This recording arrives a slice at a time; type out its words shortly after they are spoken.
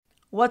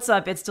What's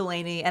up? It's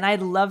Delaney, and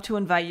I'd love to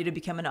invite you to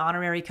become an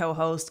honorary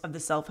co-host of the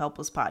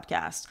Self-Helpless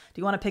podcast. Do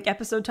you want to pick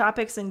episode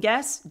topics and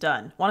guests?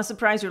 Done. Want to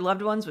surprise your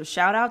loved ones with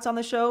shout-outs on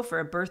the show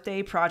for a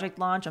birthday, project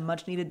launch, a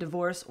much-needed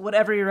divorce?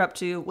 Whatever you're up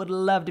to, would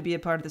love to be a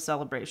part of the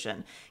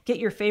celebration. Get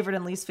your favorite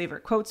and least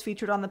favorite quotes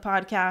featured on the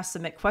podcast,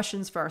 submit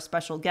questions for our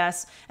special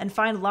guests, and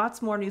find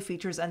lots more new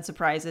features and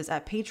surprises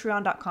at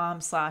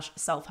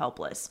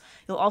patreon.com/selfhelpless.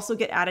 You'll also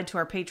get added to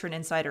our Patron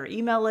Insider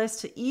email list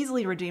to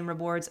easily redeem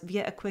rewards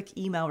via a quick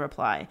email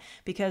reply,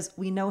 because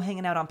we know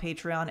hanging out on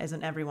Patreon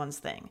isn't everyone's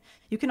thing.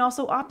 You can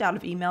also opt out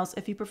of emails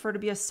if you prefer to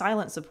be a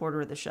silent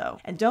supporter of the show.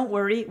 And don't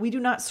worry, we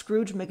do not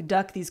Scrooge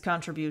McDuck these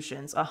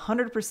contributions.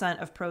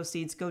 100% of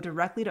proceeds go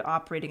directly to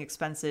operating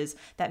expenses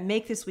that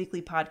make this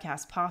weekly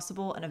podcast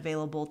possible and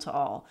available to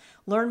all.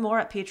 Learn more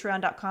at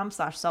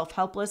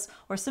patreon.com/selfhelpless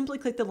or simply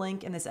click the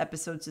link in this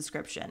episode's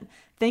description.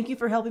 Thank you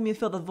for helping me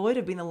fill the void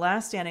of being the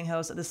last standing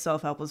host of the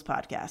Self-Helpless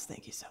podcast.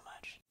 Thank you so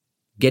much.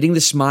 Getting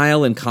the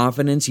smile and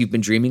confidence you've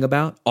been dreaming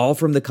about, all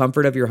from the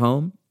comfort of your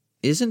home,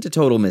 isn't a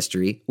total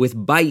mystery with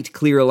Byte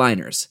clear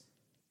aligners.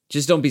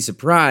 Just don't be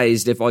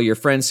surprised if all your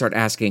friends start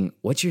asking,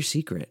 "What's your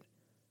secret?"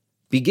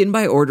 Begin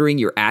by ordering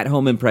your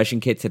at-home impression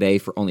kit today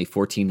for only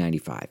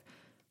 $14.95.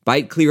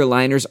 Byte clear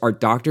aligners are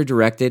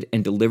doctor-directed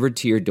and delivered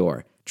to your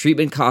door.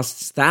 Treatment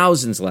costs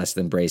thousands less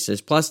than braces,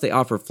 plus they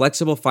offer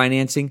flexible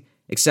financing,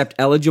 accept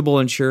eligible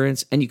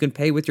insurance, and you can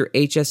pay with your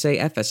HSA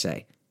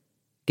FSA.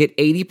 Get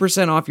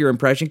 80% off your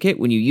impression kit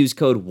when you use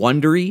code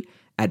WONDERY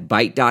at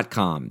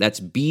Byte.com. That's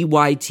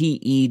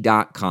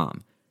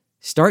BYTE.com.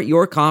 Start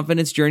your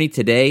confidence journey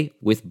today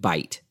with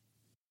Byte.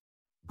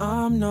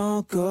 I'm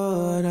no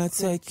good at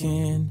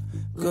taking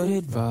good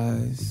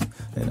advice,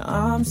 and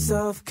I'm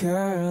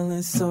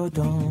self-careless, so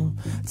don't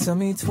tell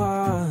me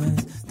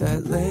twice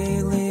that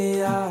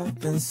lately I've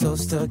been so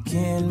stuck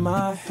in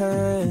my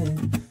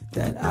head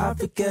that I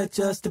forget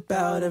just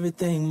about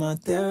everything my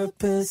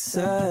therapist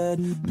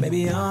said.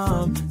 Maybe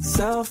I'm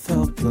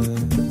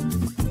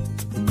self-helpless.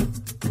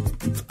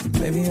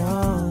 Maybe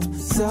I'm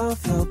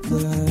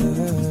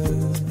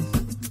self-helpless.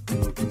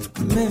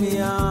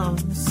 Maybe I'm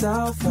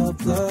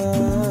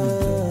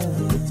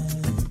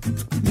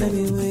self-helpless.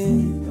 Maybe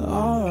we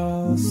are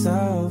all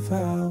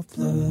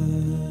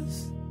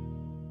self-helpless.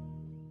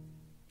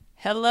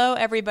 Hello,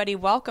 everybody.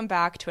 Welcome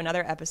back to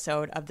another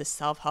episode of the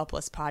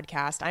Self-Helpless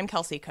podcast. I'm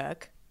Kelsey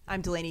Cook.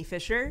 I'm Delaney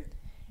Fisher.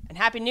 And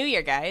Happy New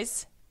Year,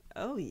 guys.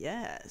 Oh,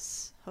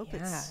 yes. Hope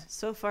it's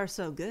so far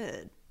so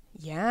good.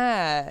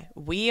 Yeah,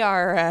 we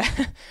are,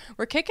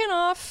 we're kicking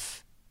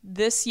off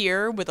this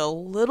year with a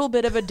little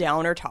bit of a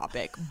downer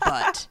topic,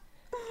 but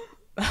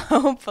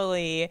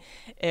hopefully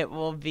it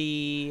will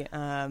be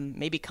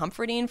maybe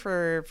comforting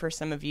for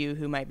some of you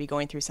who might be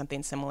going through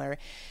something similar.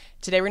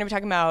 Today we're going to be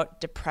talking about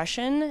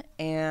depression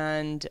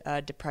and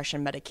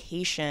depression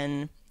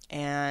medication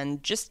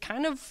and just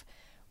kind of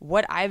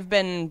what I've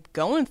been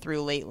going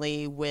through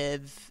lately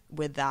with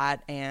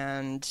that,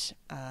 and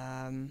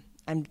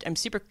I'm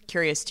super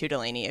curious too,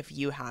 Delaney, if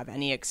you have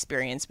any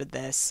experience with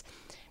this,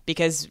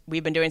 because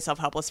we've been doing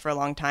Self-Helpless for a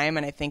long time,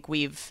 and I think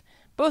we've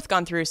both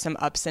gone through some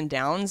ups and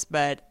downs,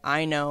 but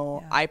I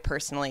know I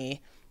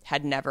personally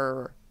had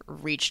never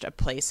reached a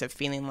place of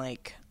feeling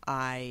like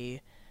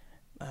I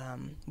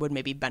would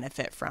maybe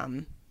benefit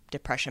from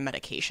depression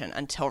medication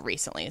until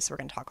recently, so we're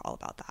going to talk all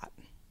about that.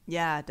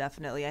 Yeah,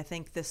 definitely. I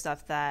think the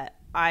stuff that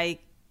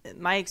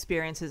my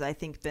experiences, I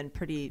think, been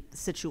pretty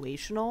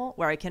situational,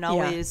 where I can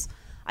always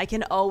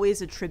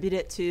attribute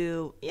it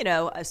to,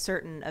 a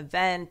certain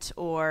event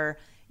or,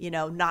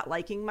 not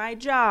liking my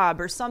job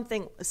or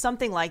something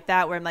like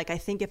that, where I'm like, I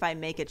think if I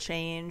make a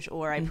change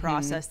or I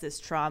process this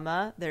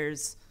trauma,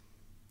 there's,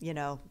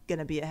 going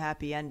to be a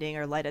happy ending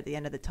or light at the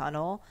end of the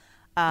tunnel.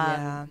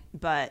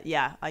 But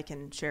yeah, I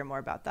can share more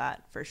about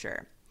that for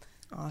sure.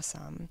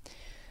 Awesome.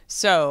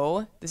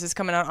 So this is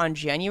coming out on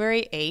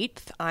January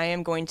 8th. I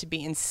am going to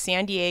be in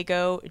San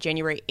Diego,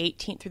 January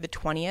 18th through the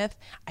 20th.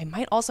 I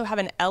might also have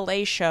an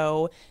LA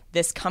show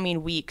this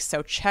coming week,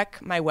 so check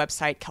my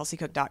website,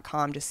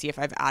 kelseycook.com, to see if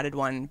I've added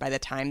one by the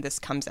time this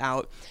comes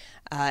out.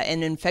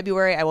 And in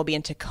February, I will be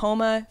in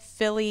Tacoma,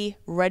 Philly,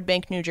 Red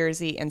Bank, New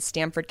Jersey, and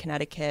Stamford,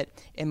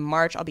 Connecticut. In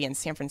March, I'll be in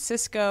San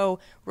Francisco,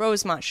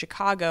 Rosemont,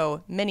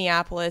 Chicago,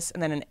 Minneapolis,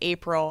 and then in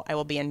April, I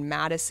will be in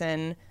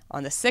Madison.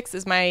 On the 6th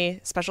is my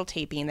special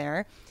taping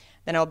there.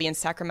 Then I'll be in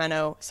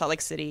Sacramento, Salt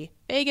Lake City,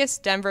 Vegas,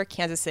 Denver,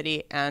 Kansas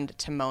City, and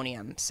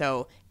Timonium.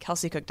 So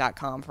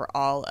kelseycook.com for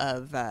all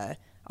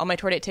my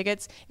tour date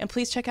tickets. And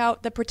please check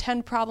out the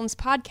Pretend Problems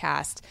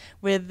podcast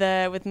with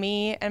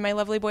me and my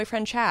lovely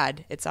boyfriend,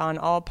 Chad. It's on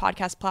all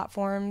podcast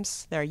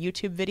platforms. There are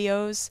YouTube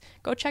videos.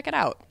 Go check it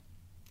out.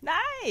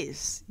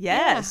 Nice.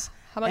 Yes. Yeah.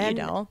 How about you,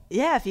 Del?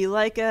 Yeah, if you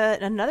like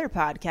another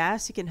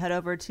podcast, you can head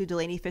over to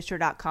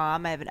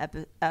DelaneyFisher.com. I have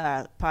an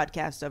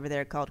podcast over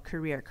there called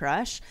Career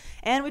Crush.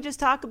 And we just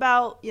talk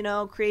about,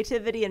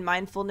 creativity and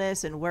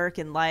mindfulness and work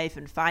and life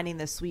and finding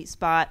the sweet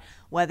spot,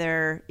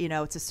 whether,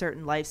 it's a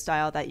certain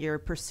lifestyle that you're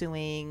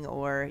pursuing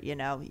or, you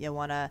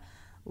want to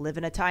live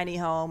in a tiny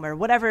home or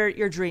whatever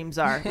your dreams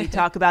are. We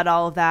talk about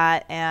all of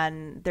that,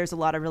 and there's a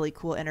lot of really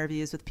cool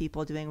interviews with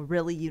people doing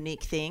really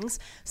unique things.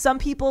 Some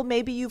people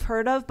maybe you've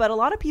heard of, but a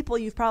lot of people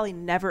you've probably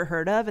never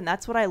heard of, and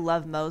that's what I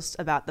love most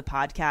about the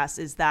podcast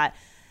is that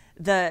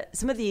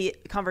some of the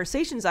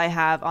conversations I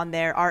have on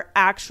there are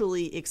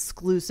actually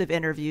exclusive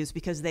interviews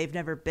because they've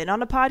never been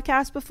on a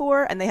podcast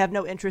before and they have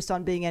no interest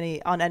on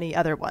being on any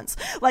other ones.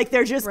 Like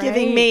they're just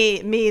giving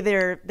me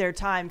their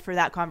time for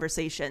that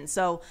conversation.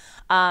 So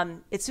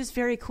it's just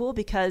very cool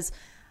because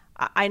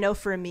I know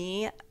for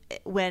me,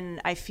 when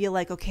I feel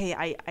like, okay,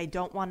 I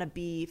don't want to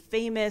be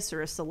famous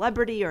or a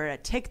celebrity or a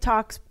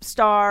TikTok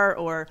star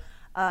or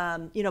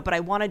but I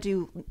want to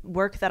do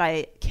work that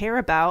I care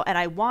about and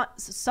I want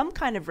some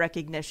kind of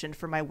recognition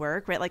for my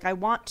work, right? Like I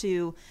want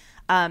to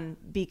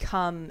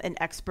become an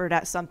expert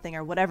at something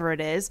or whatever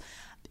it is.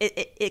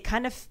 It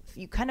kind of,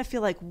 you kind of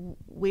feel like,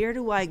 where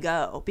do I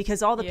go?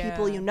 Because all the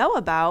people you know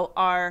about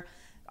are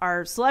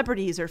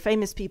celebrities or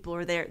famous people,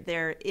 or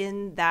they're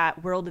in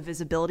that world of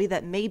visibility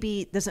that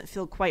maybe doesn't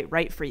feel quite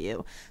right for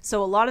you.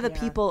 So a lot of the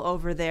people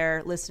over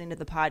there listening to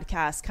the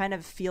podcast kind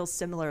of feel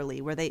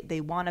similarly, where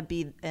they want to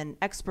be an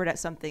expert at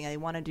something, they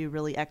want to do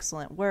really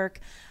excellent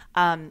work,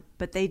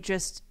 but they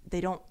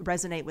don't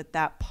resonate with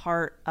that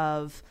part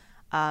of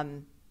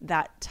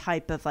that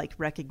type of like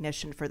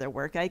recognition for their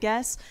work, I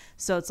guess.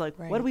 So it's like,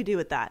 what do we do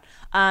with that?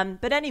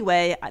 But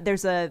anyway,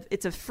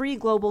 it's a free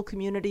global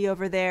community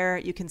over there.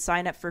 You can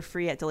sign up for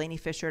free at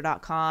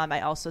DelaneyFisher.com.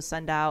 I also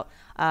send out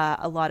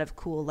a lot of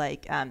cool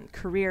like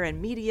career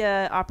and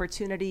media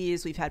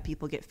opportunities. We've had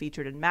people get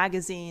featured in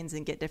magazines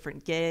and get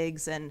different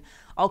gigs and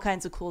all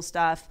kinds of cool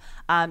stuff.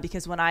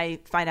 Because when I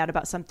find out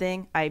about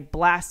something, I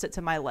blast it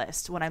to my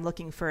list. When I'm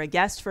looking for a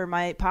guest for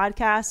my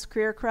podcast,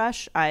 Career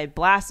Crush, I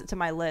blast it to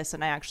my list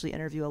and I actually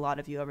interview a lot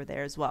of you over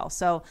there as well.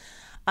 So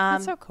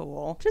that's so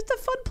cool. Just a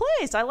fun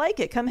place. I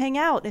like it. Come hang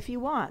out if you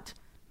want.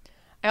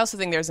 I also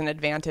think there's an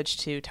advantage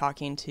to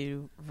talking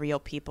to real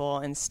people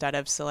instead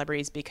of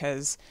celebrities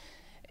because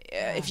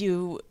if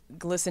you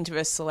listen to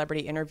a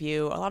celebrity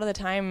interview, a lot of the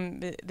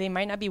time they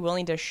might not be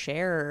willing to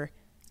share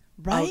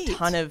a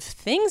ton of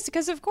things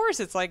because, of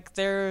course, it's like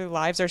their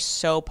lives are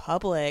so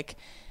public.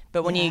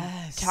 But when you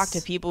talk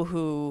to people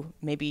who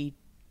maybe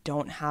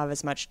don't have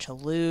as much to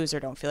lose or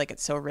don't feel like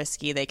it's so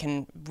risky, they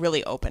can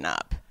really open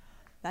up.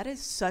 That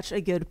is such a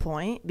good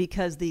point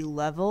because the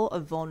level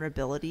of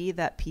vulnerability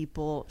that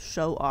people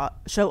show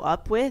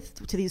up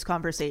with to these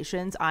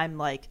conversations, I'm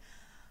like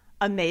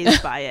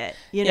amazed by it,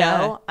 you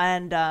know?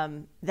 And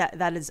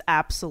that is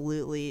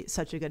absolutely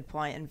such a good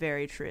point and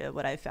very true.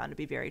 What I found to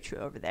be very true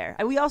over there.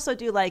 And we also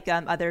do like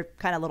other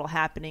kind of little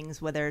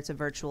happenings, whether it's a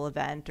virtual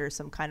event or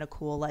some kind of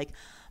cool like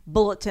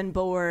bulletin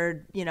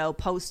board,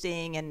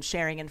 posting and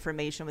sharing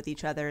information with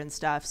each other and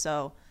stuff.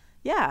 So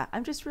yeah,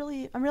 I'm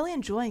really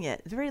enjoying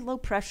it. Very low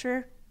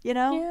pressure,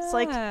 It's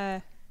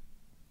like,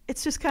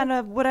 it's just kind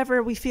of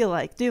whatever we feel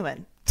like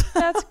doing.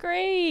 That's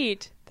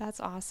great.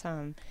 That's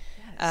awesome.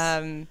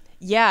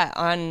 Yes.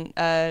 On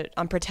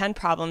Pretend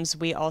Problems,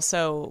 we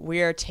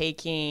are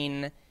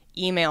taking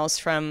emails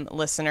from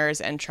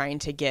listeners and trying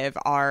to give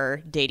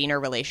our dating or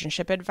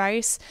relationship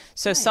advice.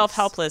 So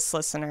self-helpless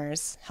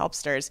listeners,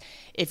 helpsters,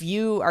 if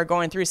you are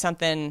going through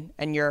something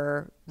in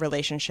your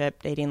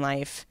relationship, dating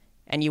life,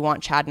 and you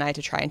want Chad and I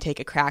to try and take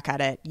a crack at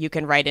it, you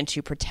can write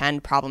into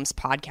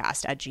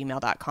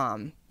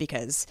pretendproblemspodcast@gmail.com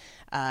because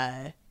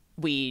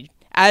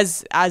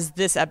as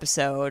this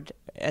episode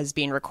is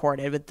being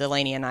recorded with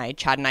Delaney and I,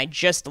 Chad and I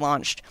just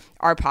launched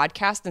our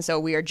podcast. And so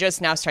we are just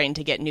now starting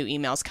to get new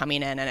emails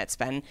coming in, and it's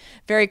been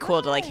very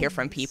cool to like hear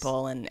from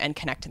people and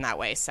connect in that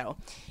way. So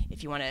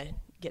if you want to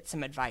get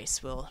some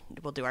advice, we'll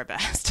do our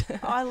best. Oh,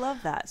 I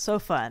love that. So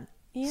fun.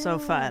 Yeah. So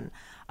fun.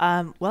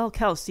 Well,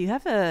 Kels, do you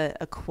have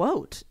a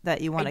quote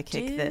that you want to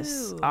kick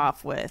this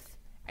off with?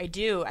 I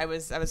do. I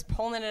was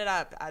pulling it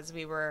up as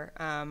we were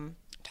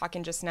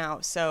talking just now.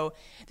 So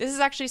this is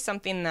actually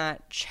something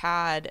that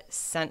Chad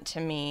sent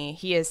to me.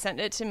 He has sent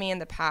it to me in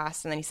the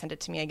past, and then he sent it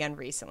to me again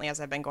recently as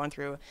I've been going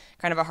through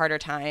kind of a harder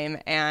time.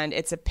 And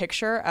it's a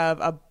picture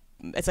of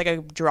it's like a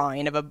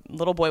drawing of a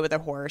little boy with a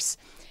horse.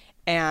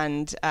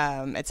 And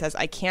it says,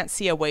 "I can't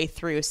see a way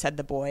through," said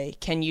the boy.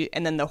 "Can you?"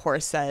 And then the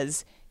horse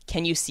says,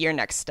 "Can you see your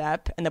next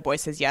step?" And the boy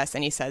says, "Yes."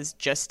 And he says,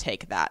 "Just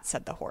take that,"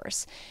 said the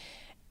horse.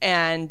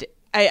 And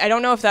I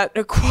don't know if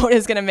that quote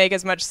is going to make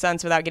as much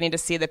sense without getting to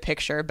see the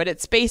picture, but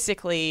it's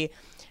basically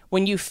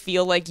when you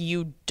feel like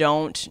you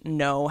don't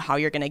know how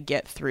you're going to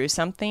get through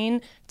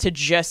something, to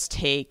just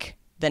take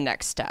the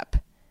next step.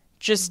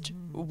 Just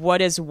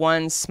what is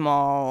one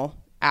small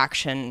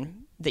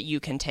action that you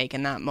can take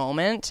in that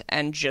moment,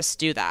 and just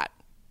do that.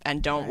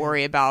 And don't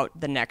worry about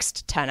the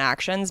next 10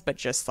 actions, but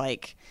just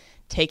like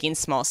taking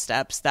small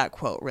steps. That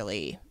quote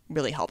really,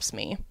 really helps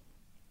me.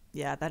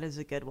 Yeah, that is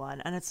a good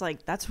one. And it's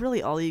like, that's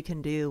really all you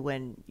can do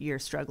when you're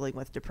struggling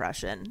with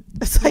depression.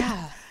 It's like,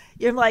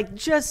 you're like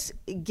just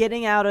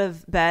getting out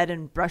of bed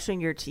and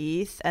brushing your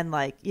teeth and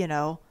like,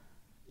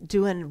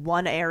 doing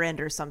one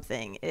errand or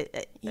something.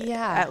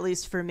 At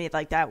least for me,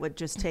 like that would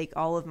just take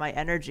all of my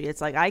energy.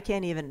 It's like I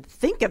can't even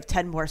think of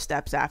 10 more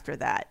steps after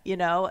that,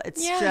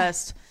 it's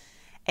just,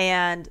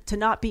 and to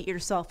not beat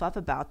yourself up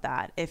about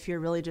that. If you're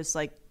really just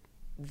like,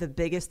 the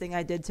biggest thing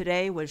I did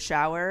today was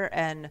shower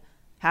and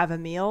have a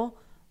meal,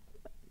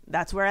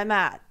 that's where I'm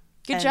at.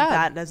 Good job.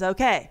 That is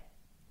okay.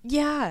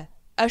 Yeah.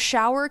 A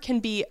shower can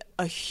be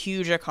a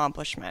huge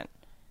accomplishment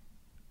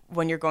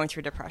when you're going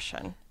through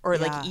depression, or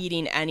like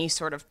eating any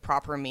sort of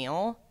proper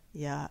meal.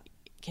 Yeah.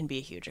 Can be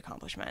a huge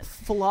accomplishment.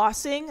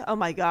 Flossing, oh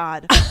my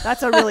God,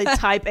 that's a really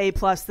type A+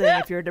 thing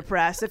if you're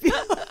depressed. If you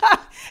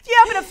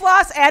happen to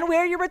floss and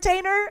wear your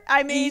retainer,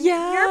 I mean,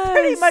 you're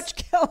pretty much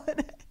killing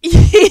it.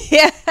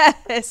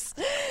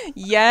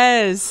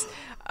 Yes.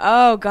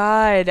 Oh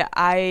God,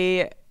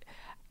 I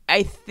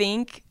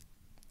think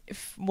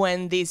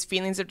when these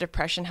feelings of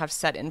depression have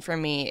set in for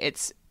me,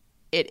 it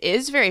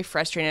is very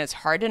frustrating. It's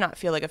hard to not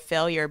feel like a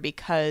failure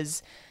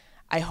because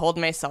I hold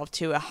myself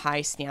to a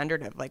high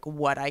standard of like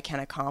what I can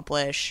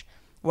accomplish,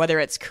 whether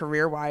it's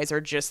career-wise or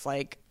just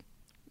like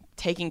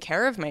taking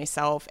care of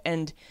myself.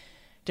 And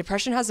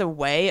depression has a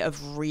way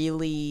of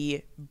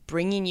really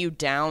bringing you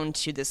down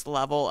to this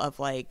level of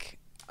like,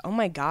 oh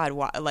my God,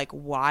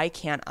 why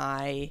can't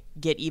I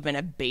get even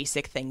a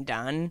basic thing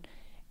done?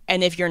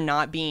 And if you're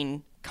not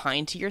being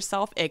kind to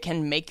yourself, it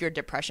can make your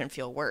depression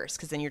feel worse,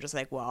 because then you're just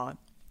like, well,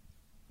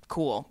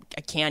 cool,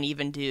 I can't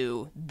even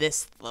do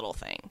this little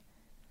thing.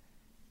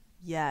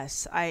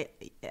 Yes, I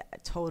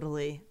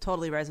totally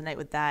resonate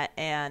with that.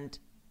 And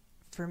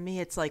for me,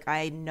 it's like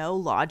I know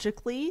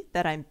logically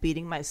that I'm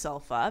beating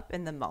myself up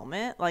in the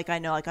moment. Like I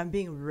know like I'm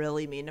being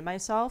really mean to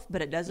myself,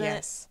 but it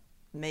doesn't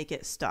make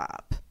it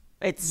stop.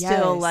 It's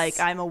still like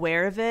I'm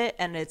aware of it,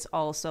 and it's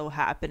also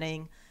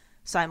happening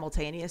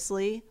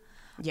simultaneously.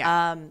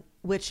 Yeah.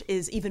 Which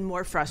is even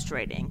more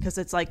frustrating, because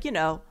it's like,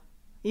 you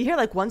hear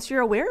like once you're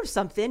aware of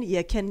something,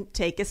 you can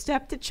take a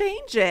step to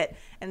change it.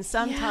 And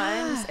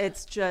sometimes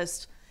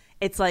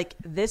it's like,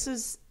 this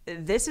is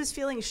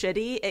feeling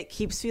shitty. It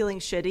keeps feeling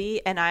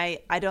shitty. And I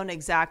don't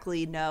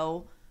exactly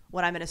know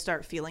when I'm going to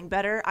start feeling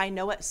better. I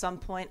know at some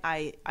point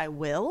I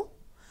will.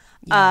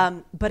 Yeah.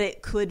 But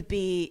it could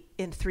be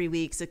in 3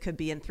 weeks. It could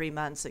be in 3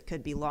 months. It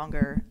could be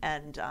longer.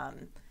 And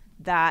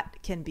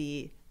that can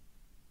be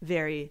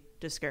very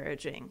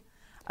discouraging.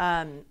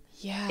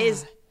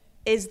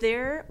 Is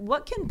there,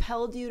 what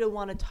compelled you to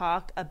want to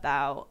talk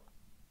about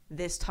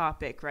this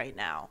topic right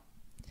now?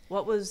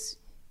 What was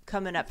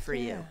coming up for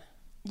you?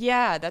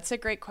 Yeah, that's a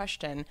great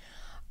question.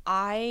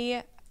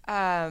 I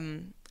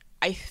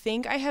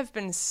think I have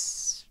been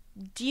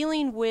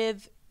dealing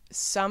with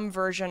some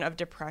version of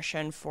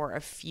depression for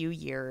a few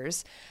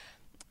years.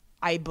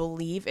 I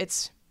believe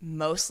it's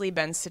mostly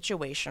been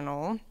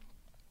situational.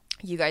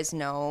 You guys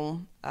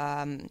know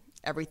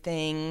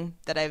everything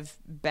that I've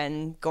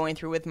been going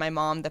through with my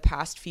mom the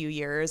past few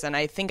years. And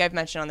I think I've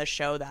mentioned on the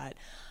show that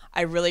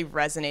I really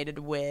resonated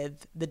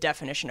with the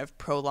definition of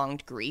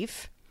prolonged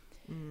grief,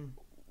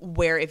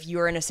 where if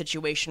you're in a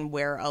situation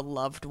where a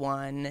loved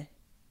one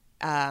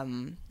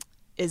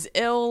is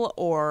ill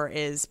or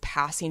is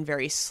passing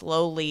very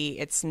slowly,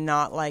 it's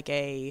not like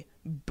a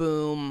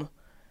boom,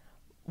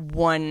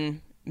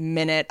 1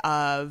 minute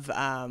of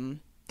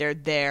they're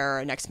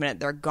there, next minute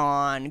they're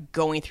gone,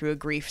 going through a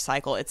grief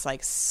cycle. It's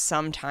like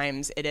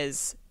sometimes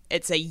it's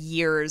a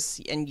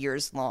years and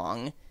years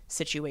long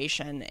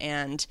situation.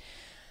 And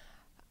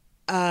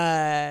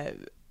I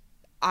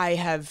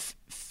have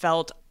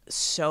felt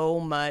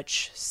so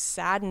much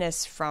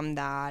sadness from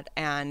that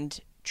and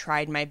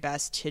tried my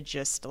best to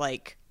just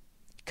like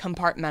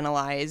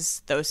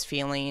compartmentalize those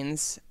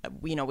feelings.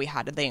 We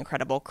had the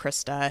incredible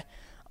Krista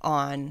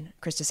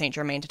St.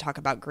 Germain to talk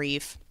about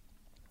grief.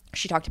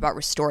 She talked about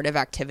restorative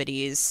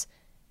activities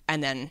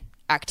and then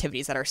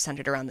activities that are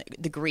centered around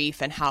the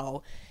grief and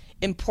how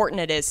important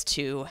it is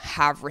to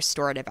have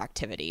restorative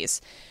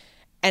activities.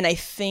 And I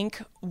think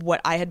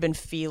what I had been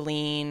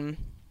feeling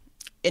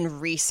in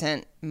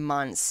recent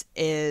months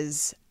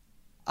is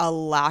a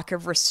lack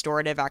of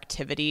restorative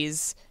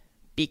activities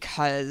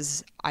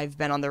because I've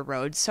been on the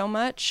road so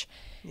much.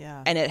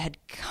 Yeah. And it had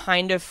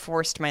kind of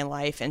forced my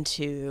life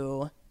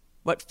into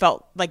what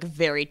felt like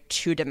very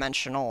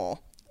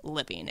two-dimensional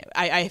living.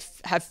 I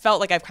have felt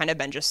like I've kind of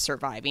been just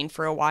surviving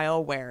for a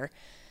while, where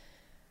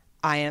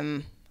I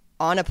am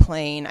on a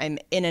plane, I'm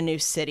in a new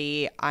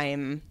city,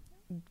 I'm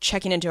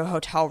checking into a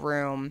hotel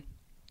room,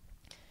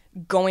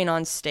 going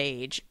on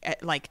stage,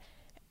 like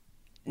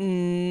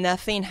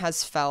nothing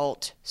has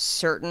felt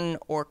certain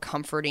or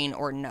comforting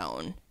or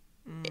known.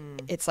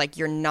 It's like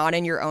you're not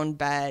in your own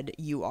bed.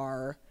 You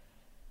are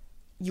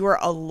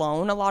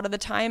alone a lot of the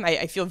time.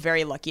 I feel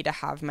very lucky to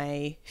have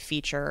my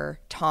feature,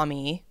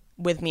 Tommy,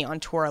 with me on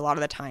tour a lot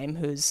of the time,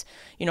 who's,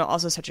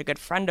 also such a good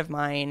friend of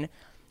mine.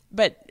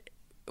 But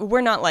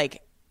we're not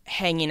like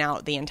hanging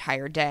out the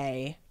entire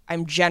day.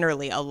 I'm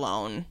generally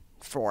alone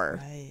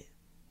for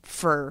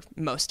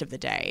most of the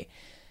day.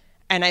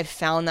 And I've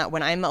found that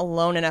when I'm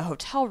alone in a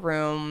hotel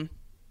room,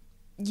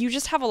 you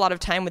just have a lot of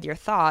time with your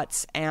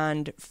thoughts.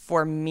 And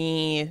for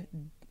me,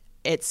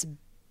 it's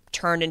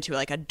turned into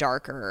like a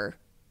darker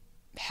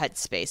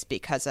headspace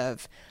because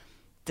of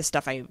the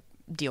stuff I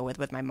deal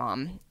with my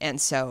mom. And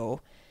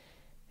so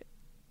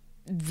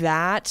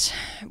that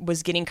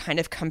was getting kind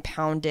of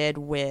compounded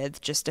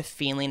with just a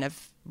feeling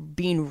of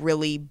being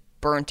really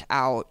burnt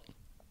out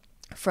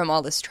from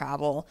all this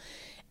travel.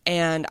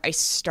 And I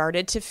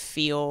started to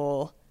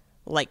feel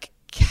like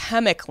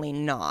chemically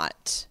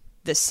not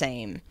the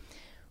same,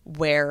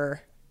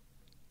 where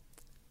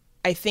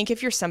I think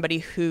if you're somebody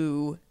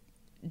who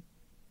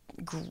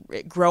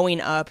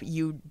growing up,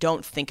 you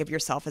don't think of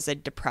yourself as a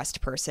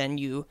depressed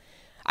person.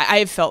 I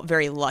have felt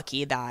very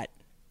lucky that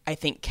I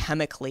think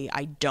chemically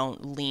I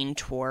don't lean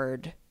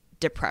toward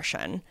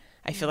depression.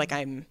 I feel like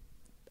I'm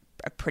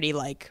a pretty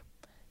like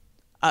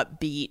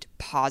upbeat,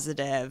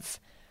 positive,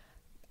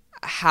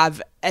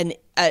 have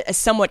a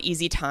somewhat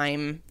easy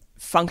time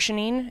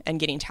functioning and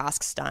getting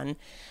tasks done.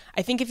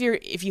 I think if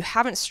you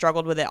haven't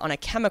struggled with it on a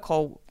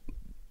chemical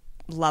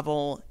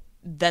level,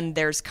 then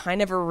there's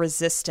kind of a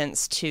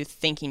resistance to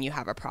thinking you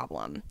have a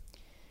problem.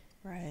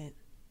 Right.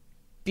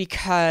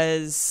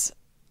 Because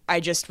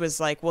I just was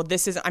like, well,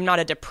 I'm not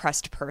a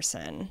depressed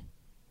person,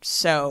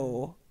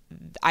 so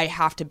I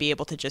have to be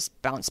able to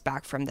just bounce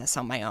back from this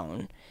on my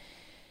own.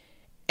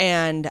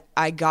 And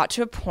I got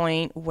to a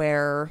point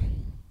where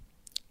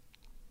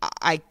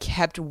I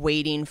kept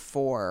waiting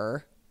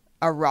for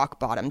a rock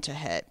bottom to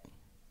hit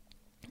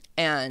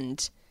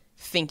and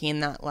thinking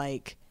that,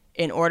 like,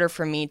 in order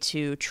for me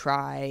to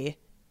try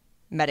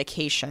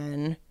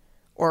medication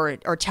or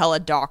tell a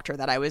doctor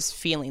that I was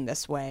feeling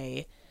this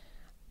way,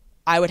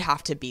 I would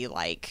have to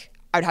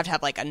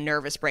have like a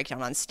nervous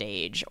breakdown on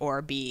stage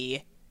or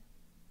be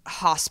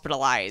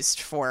hospitalized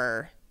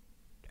for,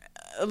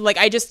 like,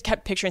 I just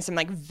kept picturing some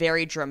like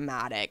very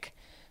dramatic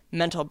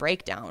mental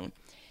breakdown.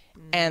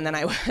 And then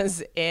I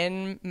was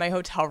in my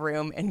hotel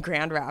room in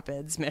Grand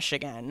Rapids,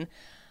 Michigan,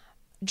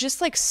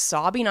 just like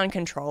sobbing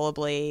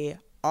uncontrollably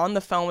on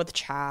the phone with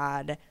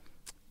Chad,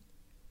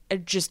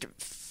 just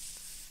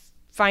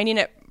finding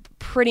it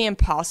pretty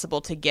impossible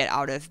to get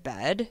out of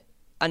bed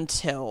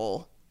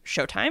until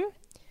showtime.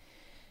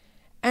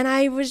 And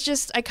I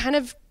kind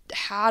of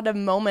had a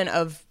moment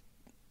of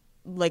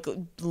like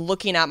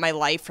looking at my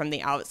life from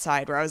the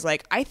outside where I was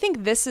like, I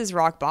think this is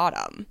rock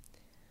bottom.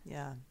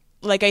 Yeah.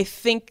 Like, I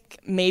think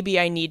maybe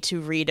I need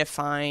to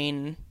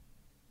redefine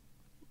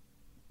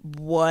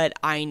what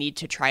I need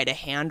to try to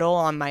handle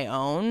on my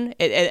own.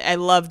 I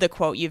love the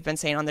quote you've been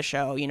saying on the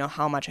show, you know,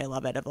 how much I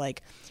love it, of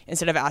like,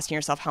 instead of asking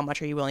yourself, how much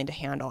are you willing to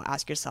handle?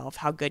 Ask yourself,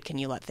 how good can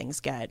you let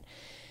things get?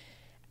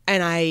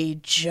 And I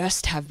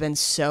just have been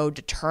so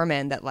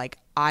determined that, like,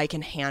 I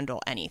can handle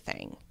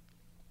anything.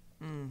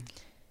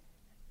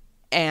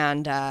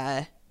 And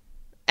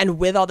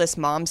with all this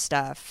mom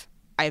stuff,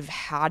 I've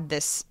had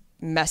this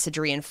message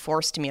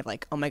reinforced to me of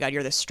like, oh my God,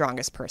 you're the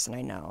strongest person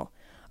I know.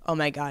 Oh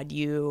my God,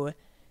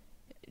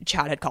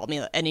 Chad had called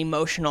me an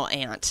emotional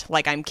aunt.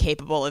 Like, I'm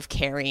capable of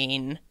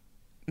carrying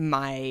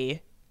my,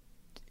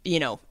 you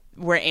know,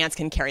 where ants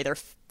can carry their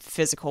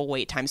physical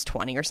weight times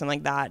 20 or something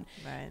like that.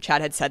 Right.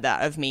 Chad had said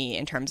that of me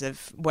in terms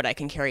of what I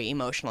can carry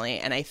emotionally.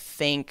 And I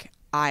think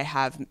I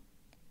have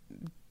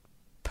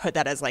put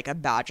that as like a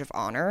badge of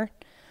honor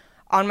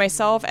on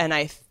myself. And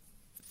I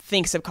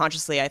think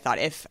subconsciously I thought,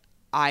 if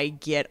I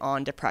get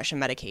on depression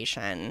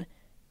medication,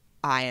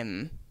 I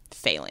am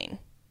failing.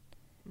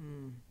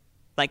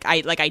 I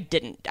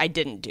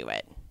didn't do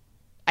it.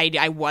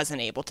 I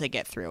wasn't able to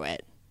get through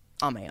it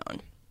on my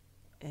own.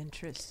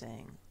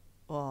 Interesting.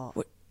 Well,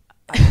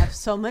 I have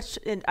so much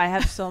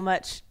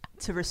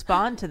to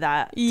respond to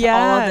that. Yeah,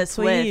 to all of this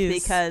please.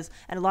 With, because,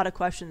 and a lot of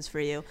questions for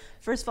you.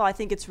 First of all, I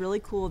think it's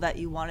really cool that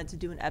you wanted to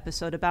do an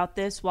episode about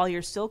this while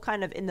you're still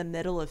kind of in the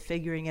middle of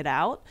figuring it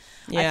out.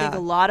 Yeah. I think a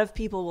lot of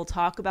people will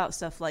talk about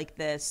stuff like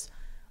this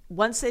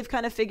once they've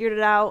kind of figured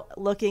it out,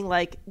 looking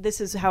like, this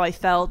is how I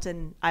felt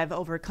and I've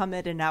overcome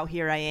it and now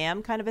here I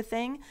am, kind of a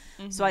thing.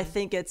 So I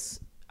think it's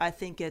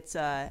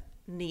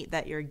neat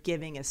that you're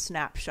giving a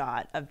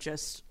snapshot of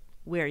just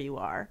where you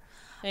are.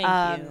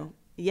 Thank you.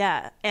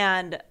 Yeah.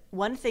 And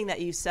one thing that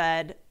you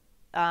said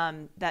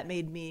that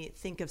made me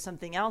think of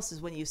something else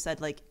is when you said,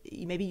 like,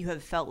 maybe you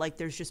have felt like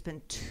there's just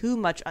been too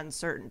much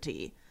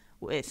uncertainty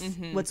with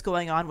what's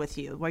going on with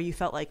you, where you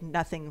felt like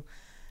nothing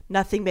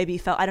maybe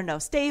felt, I don't know,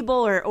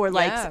 stable or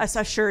like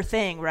a sure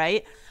thing,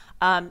 right?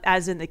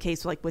 As in the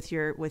case, like with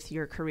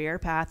your career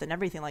path and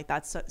everything like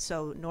that's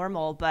so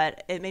normal.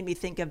 But it made me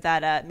think of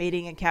that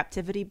Mating in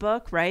Captivity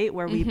book, right?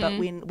 Where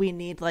we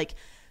need like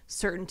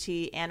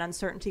certainty and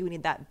uncertainty. We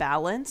need that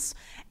balance.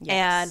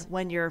 Yes. And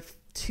when you're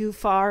too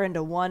far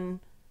into one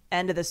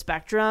end of the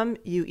spectrum,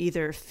 you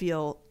either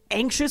feel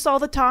anxious all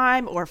the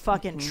time or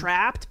fucking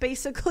trapped,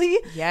 basically.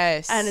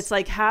 Yes. And it's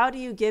like, how do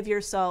you give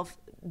yourself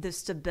the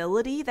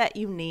stability that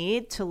you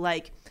need to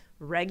like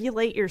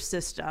regulate your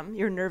system,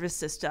 your nervous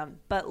system,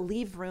 but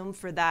leave room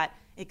for that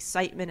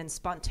excitement and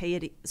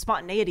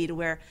spontaneity to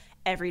where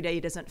every day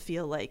doesn't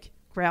feel like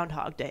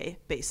Groundhog Day,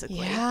 basically.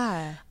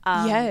 Yeah.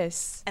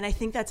 Yes. And I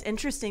think that's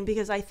interesting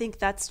because I think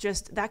that's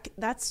just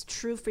that's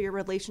true for your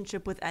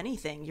relationship with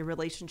anything, your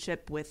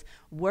relationship with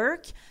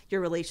work,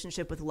 your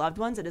relationship with loved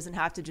ones. It doesn't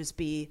have to just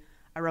be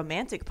a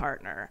romantic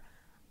partner.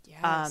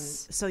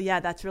 Yes. So yeah,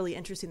 that's really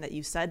interesting that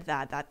you said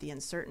that the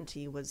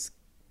uncertainty was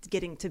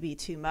getting to be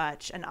too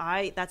much. And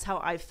that's how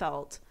I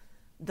felt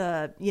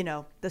the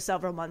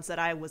several months that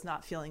I was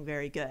not feeling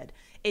very good.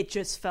 It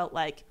just felt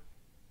like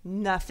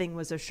nothing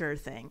was a sure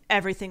thing.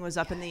 Everything was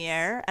up in the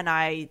air, and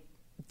I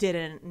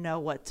didn't know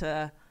what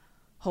to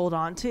hold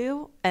on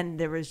to. And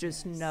there was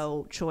just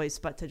no choice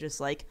but to just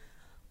like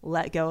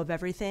let go of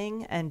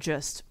everything and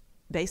just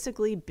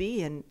basically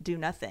be and do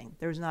nothing.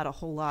 There was not a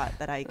whole lot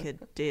that I could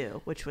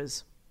do, which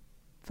was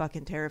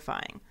fucking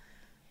terrifying.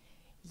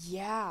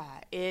 Yeah,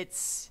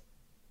 it's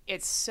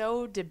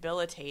so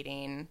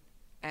debilitating.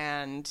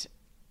 And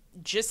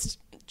just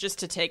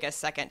to take a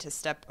second to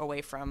step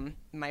away from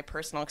my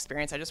personal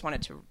experience, I just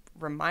wanted to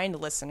remind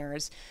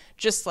listeners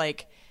just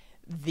like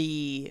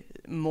the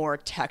more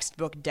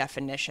textbook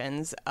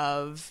definitions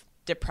of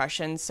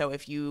depression. So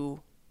if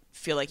you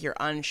feel like you're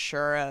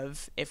unsure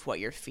of if what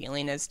you're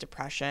feeling is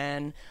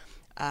depression,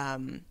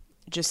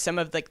 just some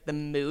of like the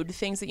mood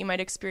things that you might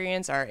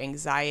experience are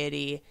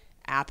anxiety,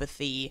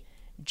 apathy,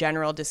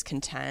 general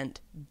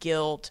discontent,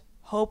 guilt,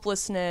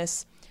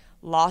 hopelessness,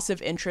 loss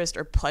of interest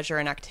or pleasure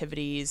in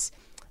activities,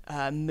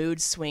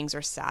 mood swings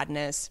or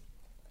sadness.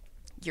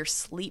 Your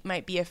sleep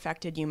might be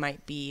affected. You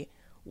might be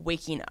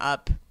waking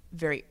up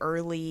very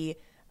early.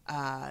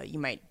 You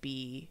might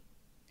be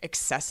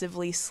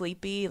excessively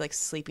sleepy, like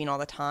sleeping all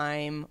the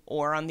time.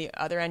 Or on the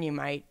other end, you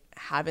might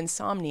have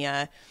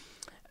insomnia.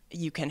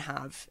 You can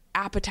have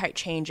appetite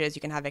changes.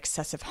 You can have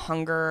excessive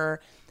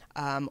hunger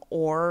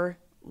or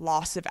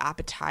loss of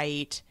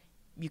appetite.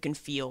 You can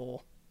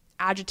feel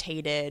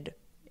agitated,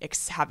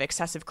 have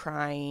excessive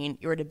crying,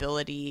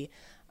 irritability,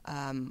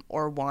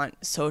 or want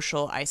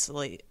social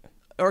isolation.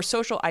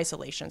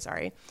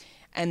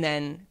 And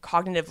then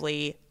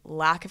cognitively,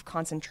 lack of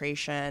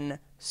concentration,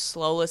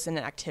 slowness in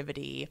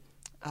activity,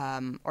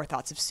 or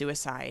thoughts of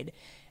suicide.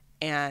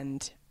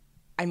 And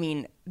I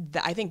mean,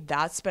 I think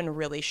that's been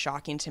really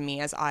shocking to me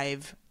as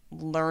I've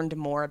learned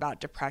more about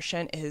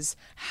depression, is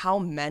how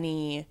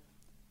many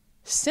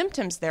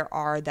symptoms there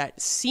are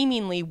that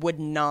seemingly would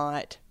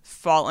not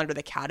fall under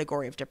the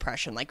category of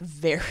depression, like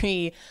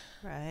very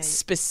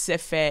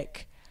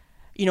specific.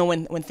 You know,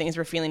 when things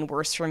were feeling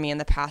worse for me in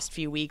the past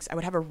few weeks, I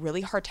would have a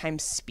really hard time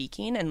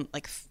speaking and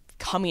like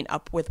coming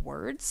up with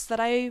words that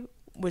I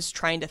was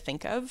trying to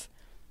think of.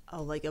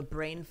 Oh, like a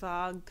brain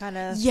fog kind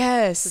of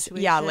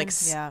situation? Yeah, like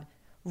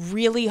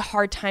really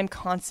hard time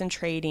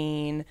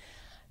concentrating,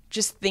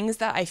 just things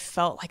that I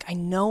felt like I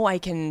know I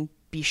can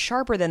be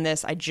sharper than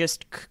this. I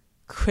just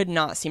could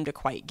not seem to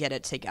quite get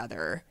it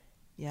together.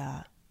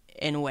 Yeah.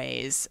 In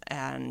ways.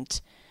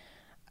 And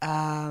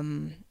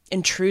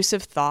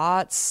intrusive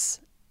thoughts.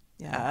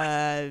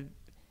 Yeah.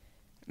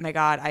 My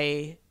God,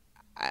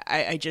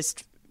 I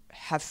just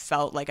have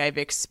felt like I've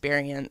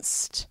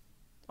experienced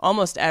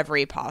almost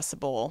every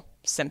possible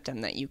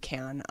symptom that you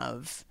can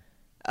of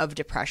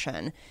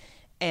depression.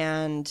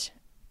 And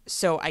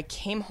so I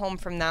came home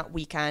from that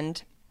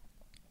weekend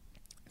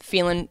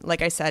feeling,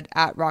 like I said,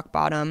 at rock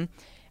bottom.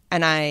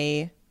 And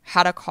I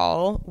had a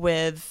call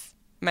with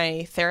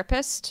my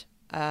therapist,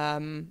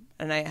 and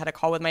I had a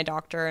call with my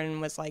doctor and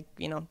was like,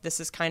 you know, this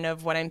is kind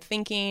of what I'm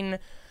thinking.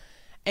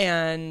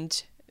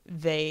 And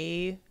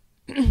they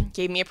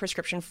gave me a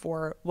prescription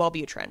for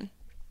Wellbutrin.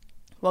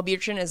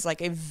 Wellbutrin is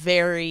like a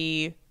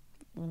very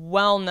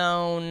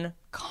well-known,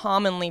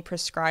 commonly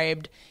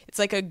prescribed, it's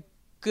like a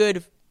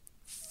good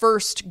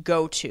first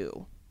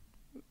go-to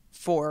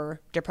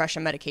for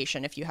depression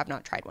medication if you have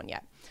not tried one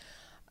yet.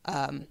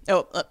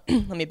 Let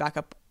me back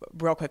up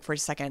real quick for a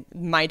second.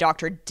 My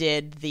doctor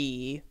did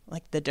the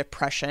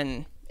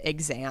depression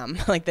exam,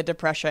 like the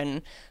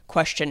depression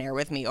questionnaire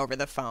with me over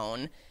the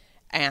phone.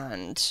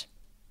 And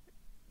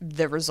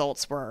the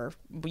results were,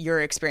 you're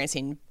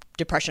experiencing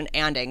depression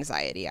and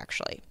anxiety,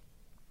 actually.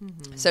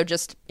 Mm-hmm. So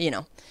just, you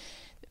know,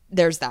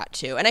 there's that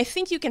too. And I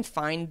think you can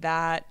find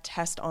that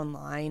test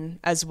online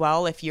as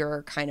well if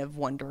you're kind of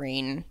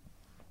wondering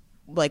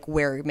like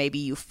where maybe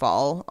you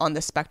fall on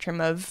the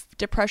spectrum of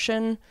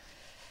depression,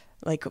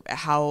 like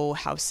how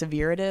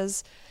severe it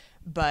is.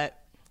 But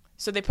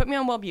so they put me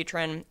on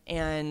Wellbutrin,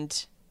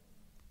 and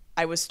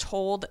I was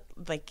told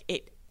like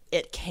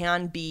it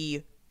can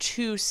be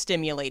too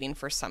stimulating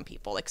for some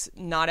people. Like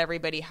not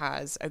everybody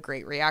has a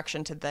great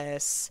reaction to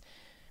this,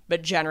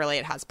 but generally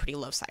it has pretty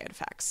low side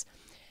effects.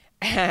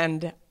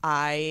 And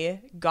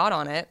I got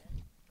on it,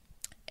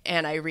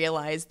 and I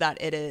realized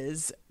that it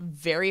is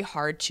very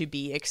hard to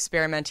be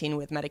experimenting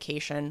with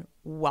medication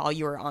while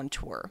you're on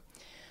tour.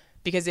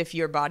 Because if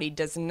your body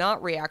does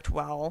not react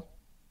well,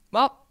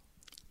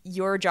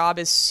 your job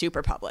is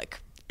super public,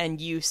 and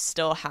you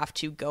still have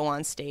to go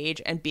on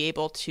stage and be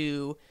able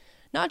to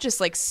not just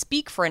like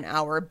speak for an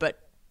hour,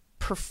 but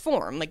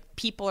perform. Like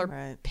people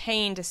are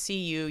paying to see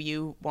you.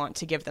 You want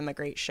to give them a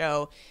great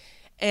show.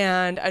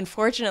 And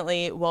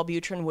unfortunately,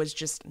 Wellbutrin was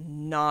just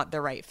not the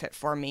right fit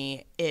for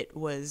me. It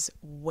was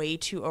way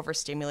too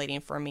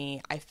overstimulating for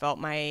me. I felt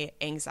my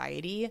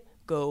anxiety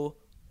go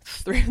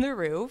through the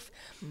roof.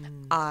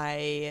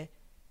 I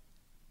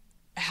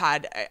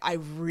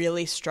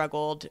really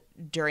struggled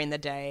during the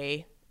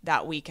day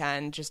that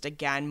weekend. Just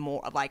again,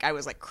 more like I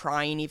was like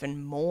crying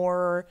even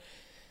more,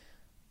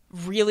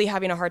 really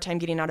having a hard time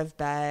getting out of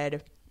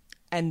bed.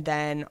 And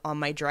then on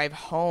my drive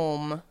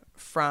home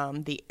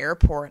from the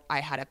airport,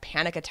 I had a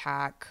panic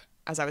attack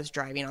as I was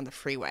driving on the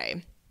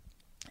freeway.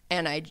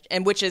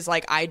 And which is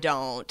like, I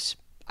don't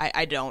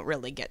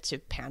really get to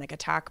panic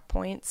attack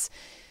points.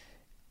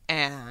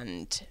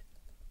 And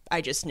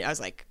I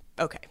was like,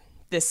 okay,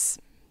 this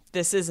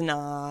does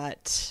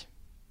not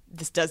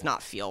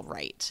feel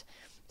right.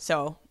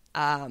 So,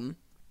 got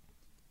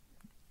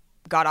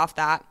off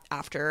that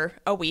after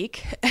a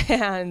week,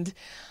 and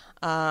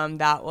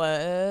that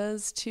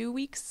was 2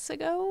 weeks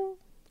ago,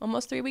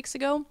 almost 3 weeks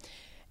ago.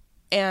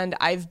 And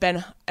I've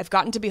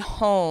gotten to be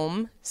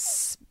home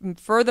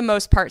for the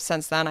most part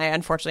since then. I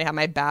unfortunately had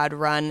my bad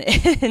run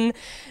in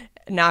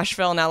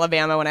Nashville and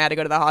Alabama when I had to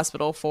go to the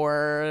hospital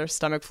for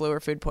stomach flu or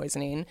food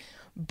poisoning.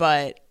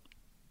 But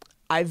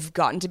I've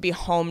gotten to be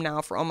home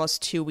now for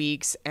almost 2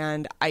 weeks,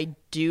 and I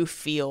do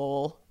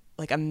feel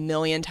like a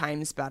million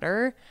times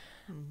better.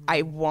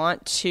 I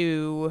want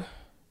to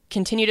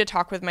continue to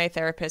talk with my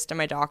therapist and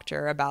my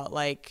doctor about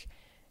like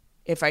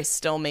if I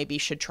still maybe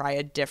should try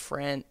a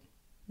different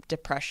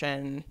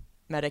depression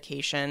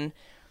medication.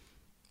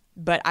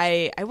 But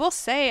I will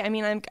say, I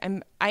mean,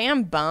 I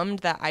am bummed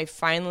that I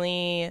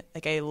finally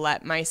like I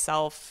let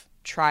myself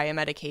try a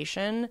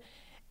medication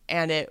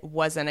and it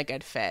wasn't a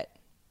good fit.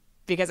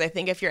 Because I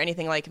think if you're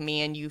anything like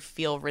me and you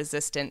feel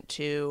resistant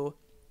to,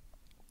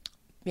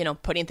 you know,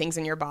 putting things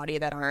in your body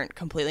that aren't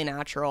completely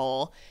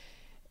natural,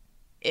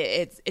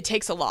 it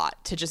takes a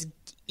lot to just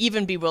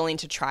even be willing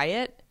to try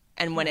it.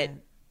 And when it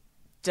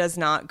does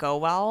not go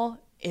well,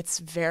 it's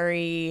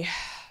very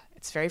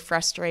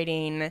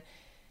frustrating,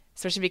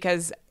 especially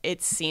because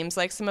it seems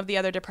like some of the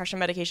other depression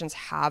medications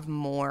have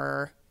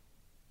more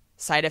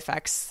side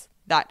effects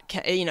that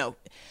can, you know,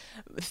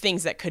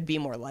 things that could be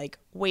more like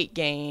weight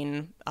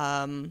gain,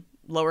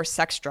 lower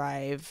sex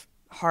drive,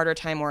 harder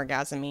time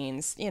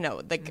orgasming, you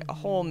know, like a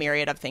whole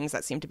myriad of things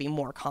that seem to be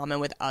more common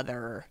with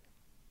other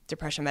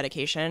depression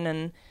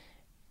medication.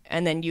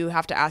 And then you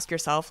have to ask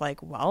yourself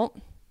like, well,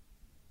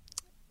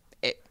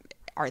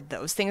 are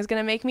those things going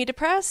to make me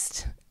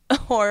depressed?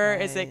 Or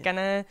is it going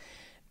to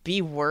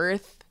be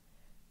worth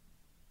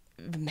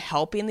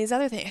helping these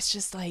other things? It's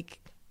just like,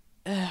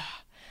 ugh.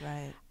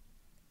 Right.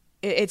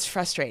 It's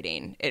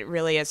frustrating. It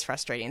really is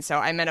frustrating. So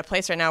I'm at a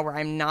place right now where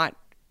I'm not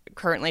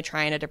currently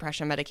trying a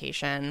depression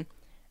medication.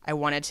 I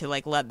wanted to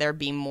like let there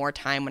be more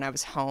time when I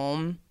was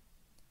home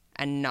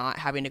and not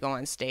having to go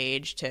on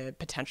stage to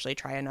potentially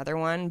try another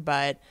one.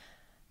 But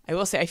I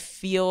will say I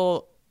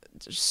feel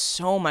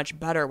so much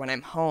better when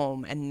I'm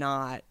home and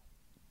not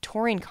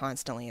touring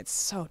constantly. It's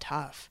so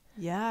tough.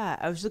 Yeah,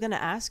 I was just going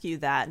to ask you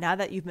that. Now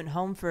that you've been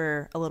home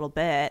for a little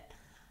bit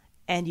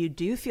and you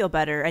do feel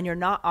better and you're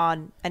not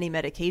on any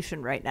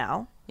medication right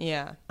now.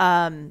 Yeah.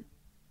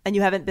 And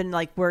you haven't been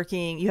like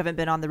working, you haven't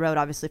been on the road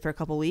obviously for a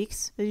couple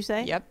weeks, did you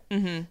say? Yep.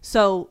 Mm-hmm.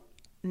 So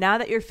now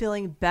that you're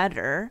feeling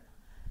better,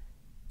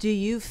 do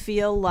you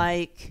feel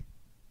like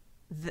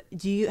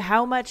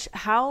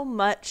how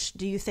much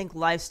do you think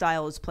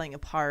lifestyle is playing a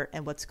part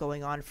in what's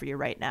going on for you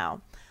right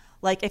now?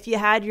 Like if you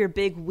had your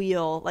big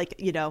wheel, like,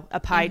 you know, a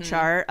pie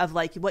chart of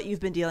like what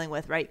you've been dealing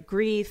with, right?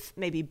 Grief,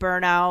 maybe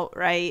burnout,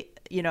 right?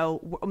 You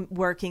know,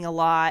 working a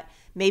lot,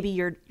 maybe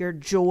your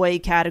joy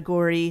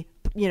category,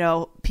 you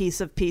know, piece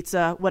of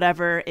pizza,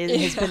 whatever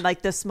has been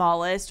like the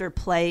smallest, or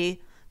play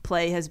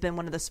has been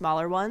one of the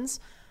smaller ones.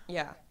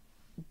 Yeah.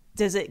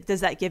 Does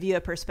that give you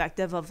a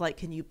perspective of like,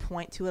 can you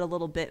point to it a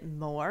little bit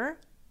more?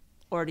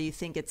 Or do you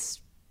think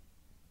it's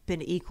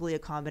been equally a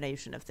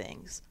combination of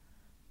things?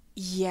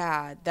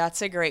 Yeah,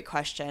 that's a great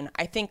question.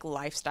 I think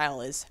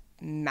lifestyle is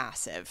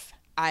massive.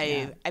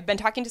 I've been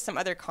talking to some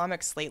other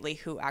comics lately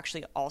who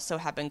actually also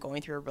have been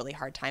going through a really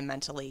hard time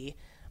mentally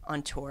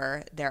on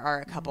tour. There are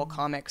a couple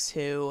comics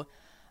who,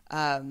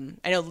 I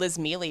know Liz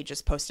Mealy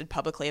just posted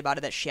publicly about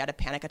it, that she had a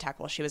panic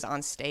attack while she was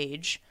on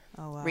stage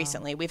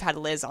recently. We've had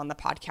Liz on the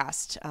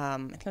podcast. I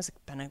think it's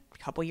been a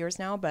couple years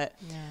now, but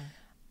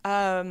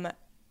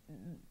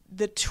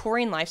the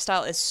touring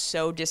lifestyle is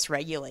so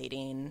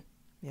dysregulating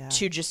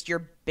to just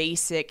your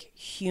basic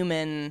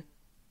human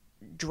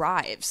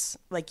drives,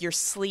 like your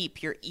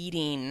sleep, your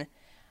eating,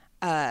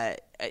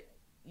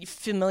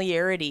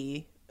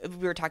 familiarity.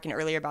 We were talking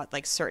earlier about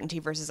like certainty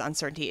versus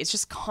uncertainty. It's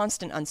just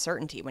constant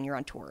uncertainty when you're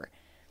on tour.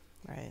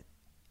 Right.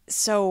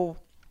 So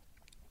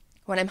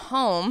when I'm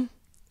home,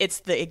 it's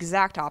the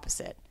exact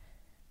opposite.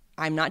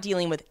 I'm not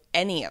dealing with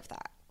any of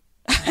that.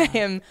 I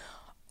am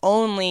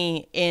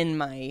only in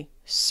my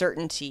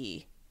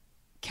certainty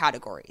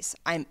categories.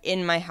 I'm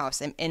in my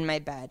house. I'm in my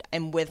bed.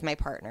 I'm with my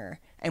partner.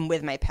 I'm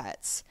with my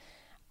pets.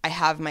 I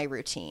have my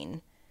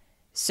routine.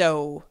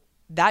 So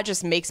that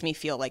just makes me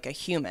feel like a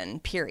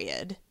human,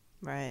 period.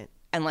 Right.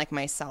 and like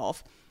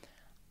myself.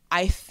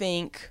 I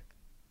think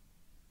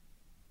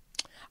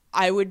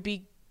I would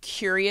be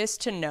curious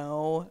to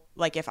know,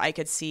 like, if I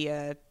could see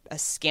a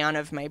scan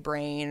of my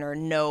brain or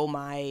know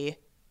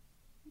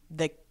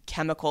the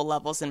chemical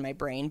levels in my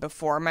brain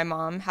before my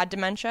mom had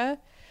dementia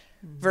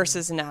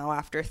versus now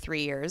after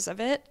 3 years of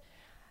it.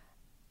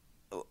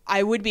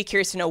 I would be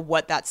curious to know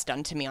what that's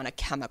done to me on a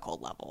chemical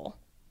level.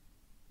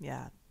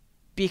 Yeah.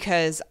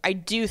 Because I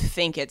do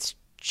think it's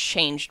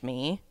changed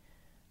me.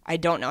 I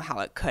don't know how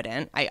it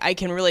couldn't. I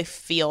can really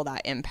feel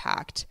that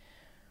impact.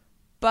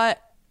 But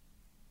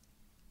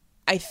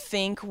I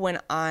think when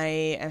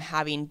I am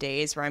having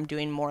days where I'm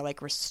doing more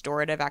like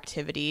restorative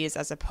activities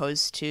as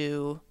opposed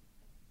to,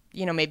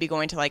 you know, maybe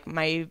going to like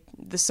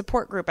the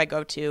support group I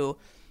go to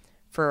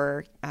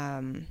for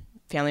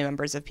family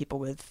members of people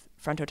with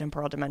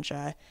frontotemporal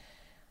dementia,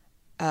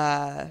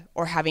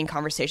 or having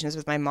conversations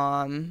with my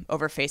mom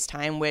over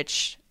FaceTime,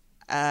 which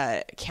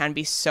can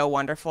be so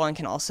wonderful and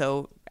can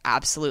also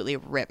absolutely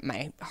rip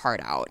my heart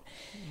out.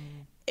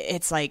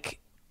 It's like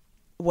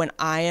when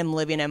I am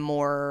living a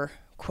more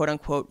quote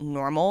unquote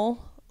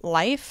normal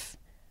life,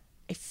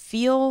 I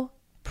feel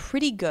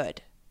pretty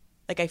good.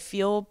 Like I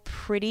feel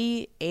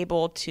pretty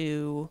able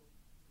to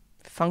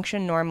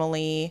function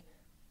normally.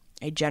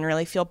 I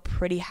generally feel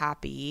pretty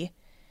happy.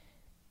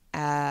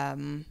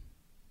 And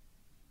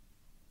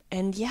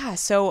yeah,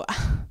 so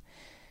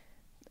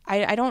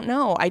I don't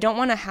know. I don't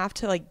want to have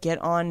to like get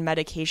on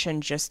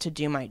medication just to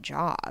do my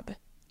job.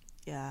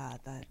 Yeah,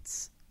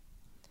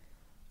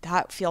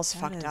 that feels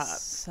fucked up.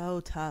 So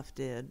tough,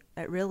 dude.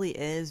 It really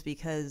is,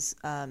 because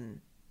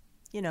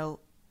you know,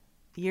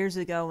 years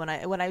ago when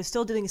I was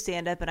still doing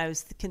stand up and I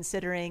was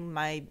considering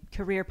my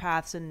career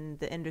paths in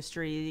the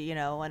industry, you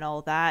know, and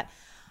all that,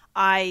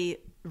 I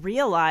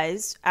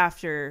realized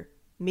after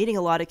meeting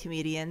a lot of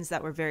comedians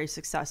that were very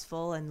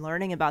successful and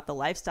learning about the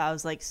lifestyle, I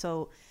was like,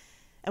 so,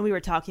 and we were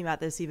talking about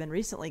this even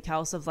recently,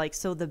 Kels, of like,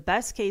 so the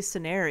best case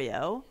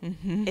scenario,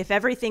 if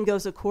everything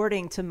goes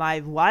according to my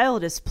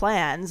wildest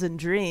plans and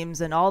dreams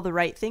and all the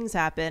right things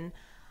happen,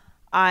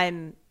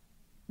 I'm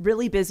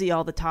really busy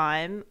all the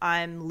time.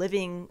 I'm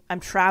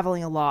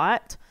traveling a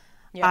lot.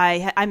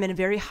 Yep. I'm in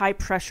very high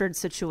pressured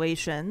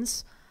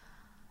situations.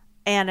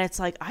 And it's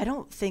like, I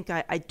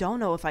don't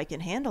know if I can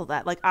handle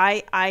that. Like,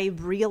 I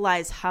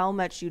realize how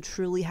much you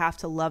truly have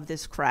to love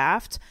this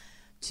craft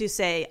to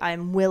say,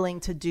 I'm willing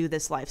to do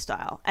this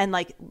lifestyle. And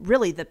like,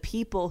 really the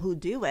people who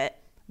do it,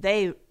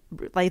 they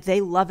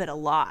love it a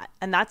lot.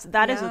 And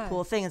that is a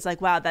cool thing. It's like,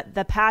 wow, that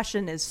the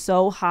passion is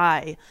so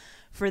high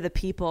for the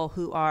people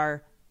who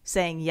are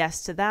saying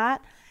yes to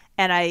that.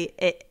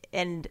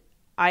 And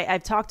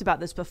I've talked about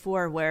this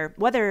before, where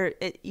whether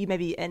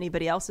maybe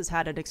anybody else has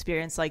had an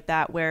experience like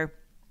that, where,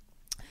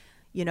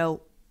 you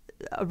know,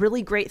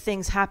 really great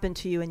things happen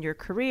to you in your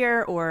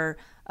career or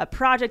a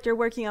project you're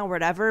working on,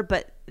 whatever,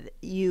 but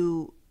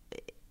you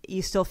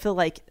still feel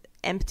like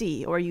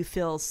empty, or you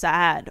feel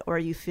sad, or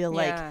you feel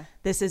like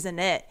this isn't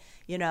it,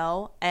 you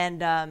know?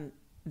 And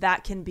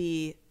that can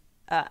be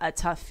a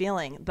tough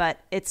feeling, but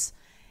it's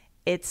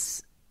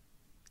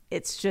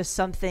just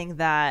something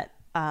that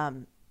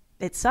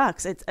it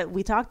sucks.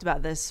 We talked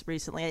about this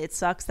recently. It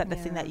sucks that the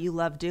thing that you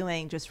love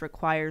doing just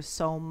requires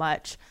so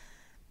much,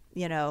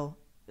 you know,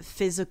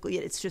 physically.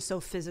 It's just so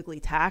physically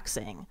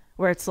taxing,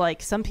 where it's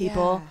like some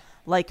people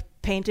like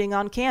painting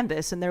on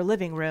canvas in their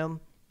living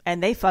room,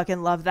 and they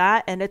fucking love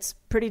that, and it's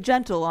pretty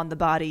gentle on the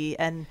body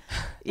and,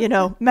 you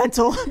know,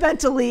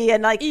 mentally,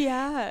 and like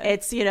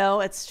it's, you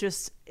know, it's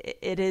just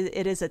it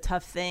is a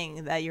tough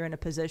thing that you're in a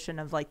position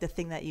of like the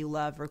thing that you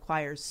love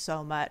requires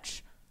so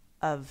much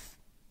of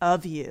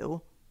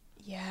you.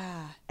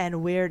 Yeah.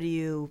 And where do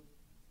you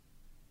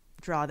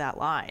draw that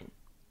line?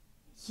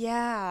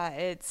 Yeah,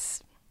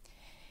 it's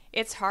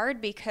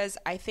hard, because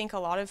I think a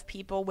lot of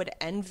people would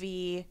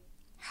envy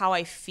how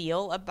I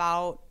feel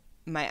about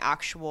my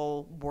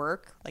actual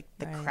work, like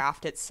the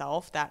craft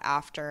itself, that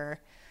after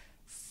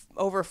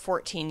over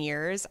 14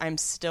 years, I'm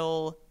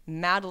still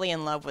madly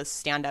in love with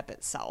stand-up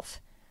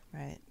itself.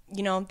 Right.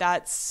 You know,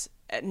 that's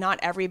not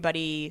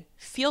everybody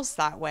feels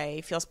that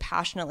way, feels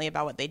passionately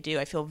about what they do.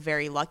 I feel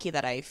very lucky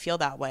that I feel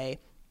that way.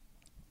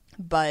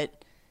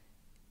 But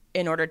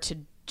in order to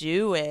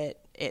do it,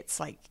 it's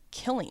like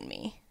killing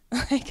me.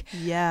 Like,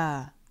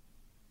 yeah,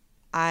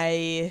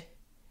 I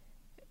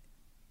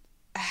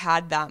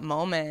had that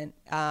moment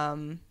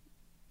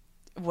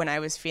when I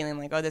was feeling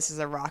like, oh, this is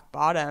a rock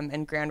bottom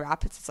in Grand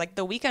Rapids. It's like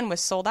the weekend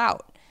was sold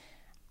out.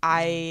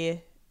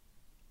 I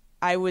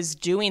was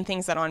doing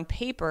things that on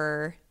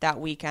paper that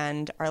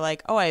weekend are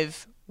like, oh,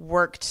 I've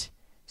worked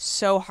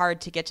so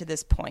hard to get to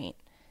this point.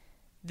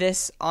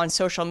 This on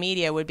social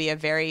media would be a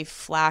very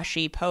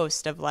flashy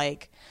post of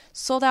like,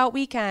 sold out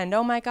weekend,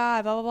 oh my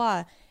God, blah, blah,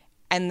 blah.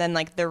 And then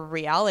like the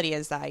reality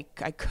is that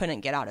I couldn't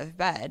get out of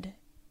bed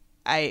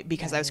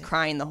because I was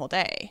crying the whole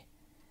day.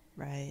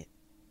 Right.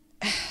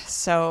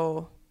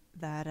 So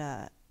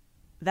that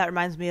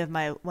reminds me of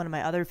one of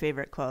my other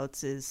favorite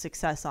quotes is,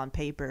 success on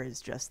paper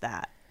is just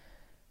that.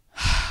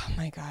 Oh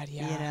my God,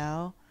 yeah. You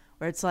know,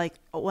 where it's like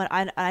when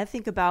I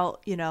think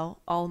about,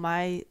 all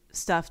my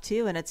stuff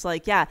too. And it's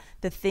like, yeah,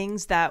 the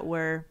things that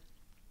were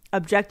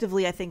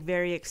objectively, I think,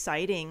 very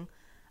exciting.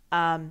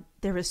 There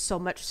was so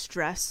much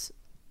stress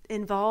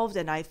involved,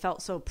 and I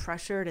felt so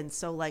pressured and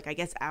so, like, I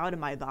guess, out of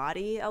my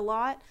body a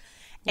lot.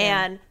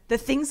 Yeah. And the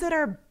things that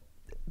are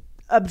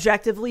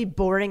objectively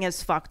boring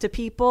as fuck to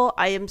people,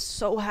 I am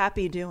so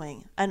happy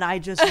doing, and I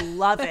just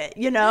love it.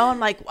 I'm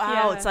like,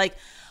 wow. Yeah. It's like,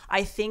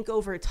 I think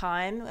over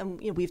time,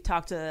 and we've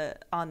talked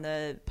on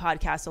the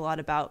podcast a lot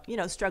about,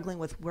 struggling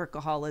with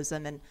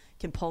workaholism and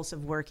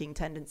compulsive working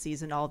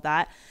tendencies and all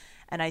that.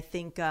 And I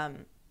think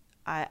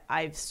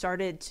I've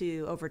started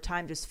to, over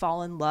time, just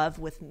fall in love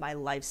with my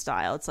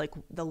lifestyle. It's like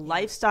the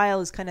lifestyle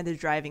is kind of the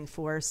driving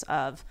force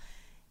of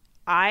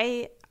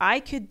I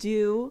could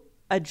do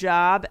a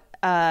job.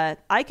 I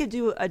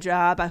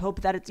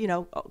hope that it's,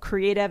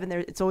 creative, and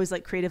it's always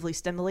like creatively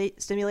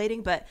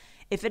stimulating. But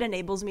if it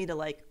enables me to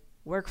like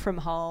work from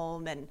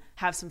home and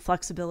have some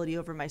flexibility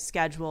over my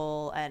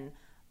schedule and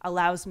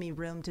allows me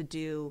room to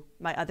do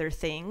my other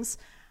things,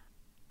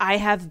 I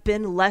have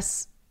been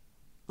less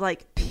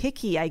like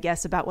picky, I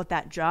guess, about what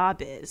that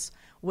job is,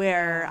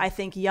 where I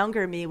think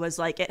younger me was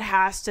like, it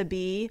has to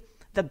be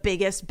the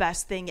biggest,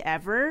 best thing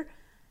ever.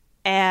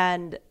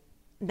 And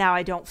now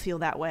I don't feel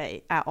that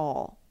way at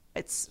all.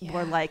 It's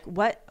more like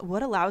what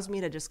allows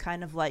me to just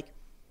kind of like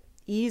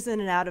ease in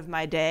and out of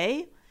my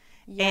day.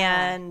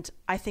 Yeah. And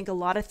I think a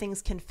lot of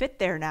things can fit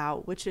there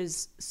now, which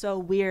is so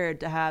weird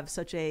to have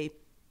such a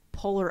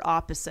polar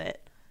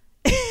opposite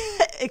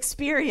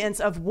experience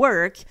of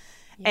work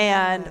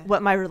and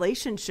what my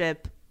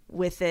relationship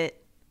with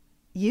it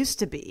used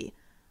to be.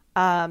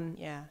 And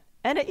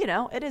it,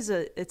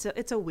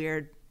 it's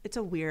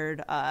a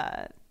weird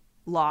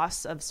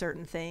loss of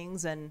certain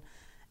things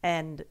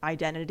and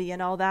identity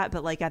and all that.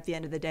 But like at the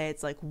end of the day,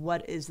 it's like,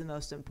 what is the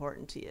most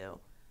important to you?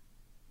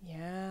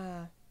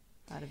 Yeah.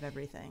 Out of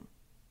everything.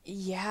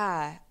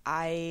 Yeah.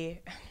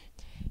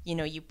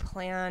 You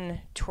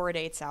plan tour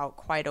dates out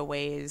quite a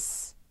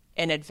ways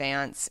in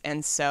advance.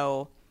 And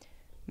so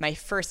my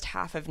first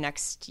half of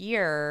next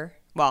year,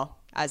 well,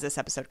 as this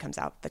episode comes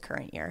out, the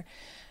current year,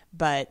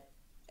 but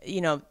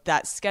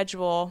that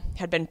schedule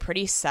had been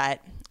pretty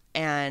set,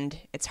 and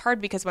it's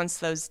hard because once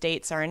those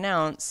dates are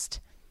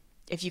announced,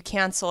 if you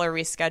cancel or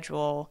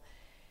reschedule,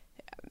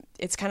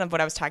 it's kind of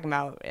what I was talking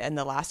about in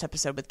the last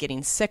episode with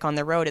getting sick on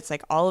the road. It's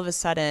like all of a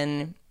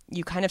sudden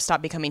you kind of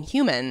stop becoming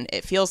human.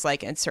 It feels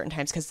like at certain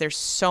times, because there's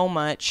so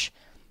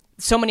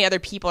many other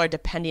people are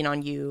depending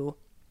on you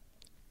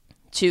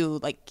to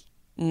like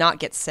not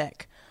get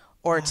sick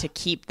or to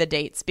keep the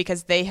dates,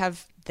 because they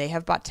have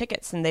bought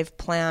tickets and they've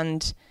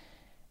planned,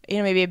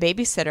 maybe a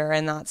babysitter,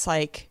 and that's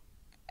like,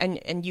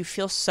 and you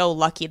feel so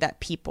lucky that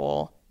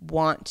people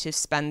want to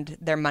spend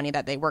their money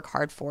that they work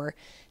hard for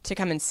to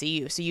come and see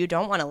you. So you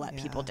don't want to let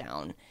people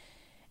down.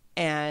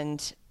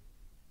 And,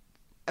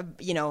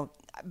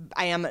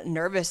 I am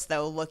nervous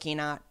though, looking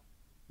at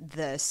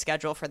the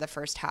schedule for the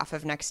first half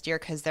of next year,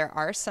 because there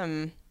are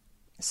some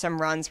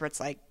runs where it's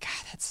like,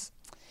 God, it's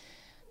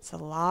a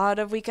lot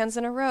of weekends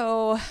in a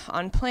row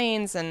on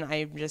planes. And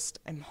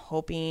I'm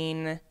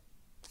hoping,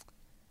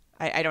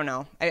 I don't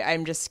know.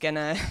 I'm just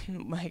gonna,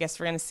 I guess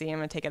we're gonna see. I'm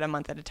gonna take it a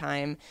month at a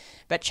time.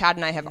 But Chad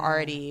and I have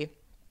already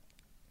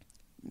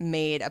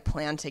made a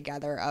plan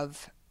together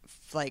of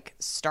like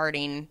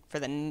starting for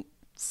the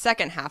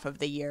second half of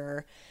the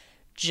year,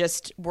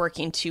 just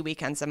working 2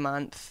 weekends a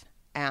month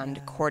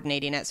and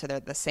coordinating it so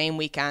they're the same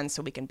weekend,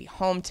 so we can be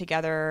home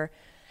together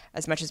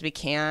as much as we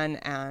can.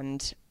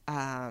 And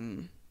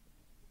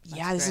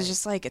this is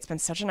just like, it's been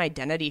such an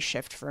identity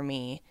shift for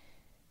me.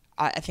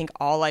 I think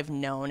all I've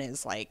known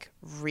is like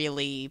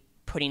really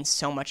putting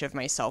so much of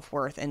my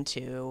self-worth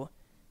into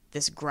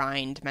this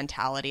grind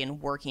mentality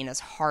and working as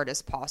hard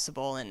as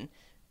possible and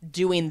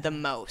doing the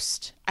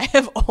most. I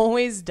have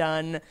always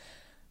done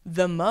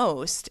the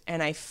most,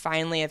 and I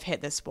finally have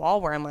hit this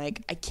wall where I'm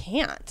like, I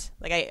can't.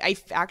 Like I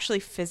actually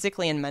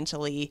physically and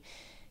mentally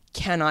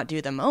cannot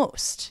do the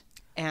most.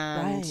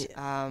 And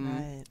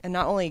and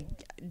not only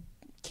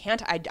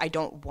can't I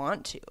don't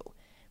want to,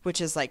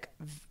 which is like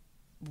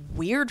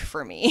weird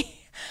for me.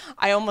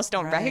 I almost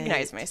don't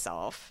recognize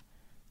myself.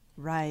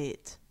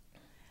 Right.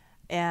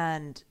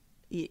 And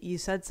you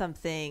said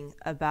something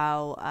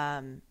about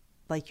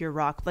like you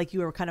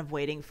were kind of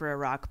waiting for a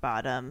rock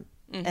bottom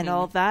and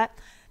all of that.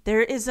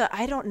 There is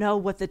I don't know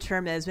what the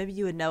term is. Maybe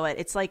you would know it.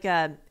 It's like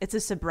it's a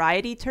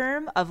sobriety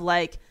term of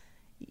like,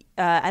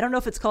 I don't know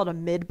if it's called a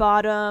mid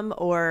bottom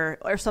or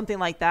something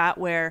like that,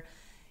 where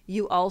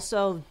you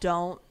also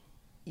don't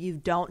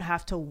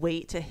have to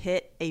wait to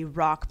hit a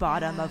rock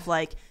bottom of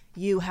like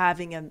you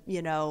having a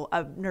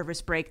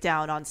nervous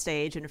breakdown on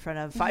stage in front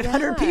of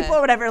 500 people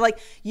or whatever. Like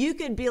you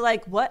could be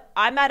like, what?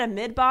 I'm at a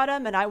mid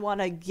bottom and I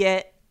want to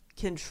get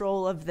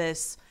control of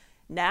this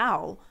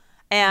now.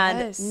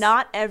 And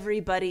not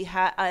everybody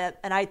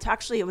and I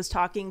actually was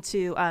talking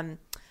to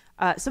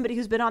somebody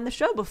who's been on the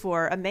show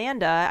before,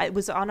 Amanda. It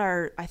was on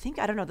our, I think,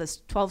 I don't know,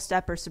 this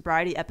 12-step or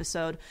sobriety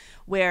episode,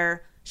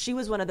 where she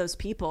was one of those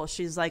people.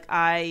 She's like,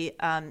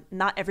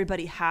 not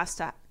everybody has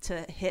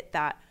to hit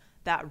that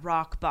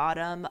rock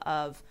bottom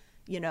of,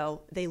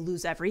 they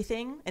lose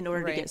everything in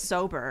order to get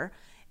sober.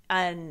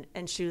 And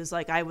she was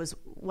like, I was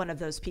one of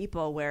those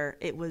people where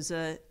it was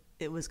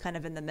kind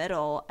of in the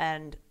middle,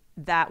 and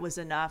that was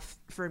enough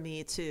for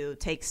me to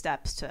take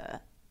steps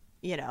to,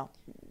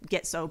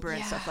 get sober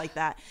and stuff like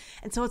that.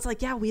 And so it's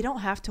like, yeah, we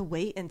don't have to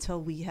wait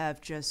until we have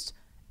just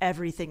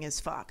everything is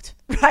fucked,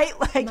 right?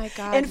 Like, oh my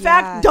God, in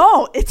fact,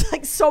 don't. It's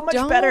like so much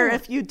better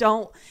if you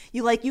don't.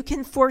 You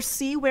can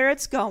foresee where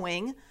it's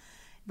going,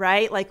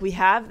 right? Like, we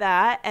have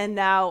that, and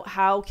now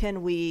how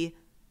can we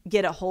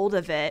get a hold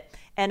of it?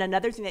 And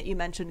another thing that you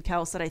mentioned,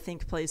 Kels, that I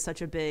think plays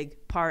such a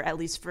big part, at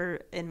least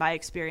in my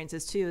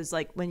experiences too, is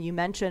like when you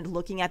mentioned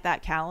looking at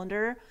that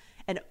calendar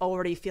and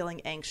already feeling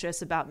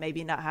anxious about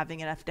maybe not having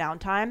enough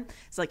downtime.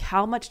 It's like,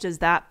 how much does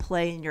that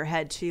play in your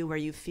head too, where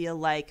you feel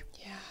like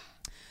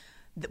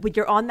when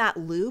you're on that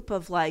loop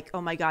of like,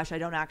 oh my gosh, I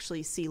don't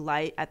actually see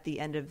light at the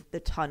end of the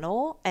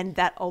tunnel. And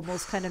that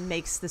almost kind of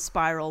makes the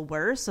spiral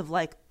worse of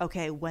like,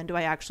 okay, when do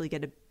I actually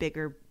get a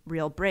bigger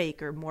real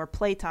break or more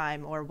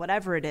playtime or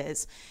whatever it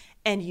is?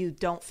 And you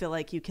don't feel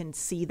like you can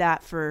see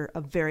that for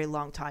a very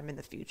long time in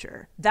the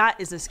future. That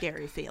is a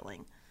scary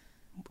feeling.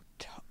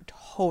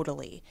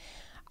 Totally.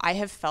 I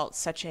have felt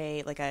such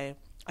a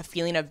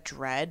feeling of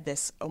dread,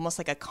 this almost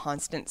like a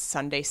constant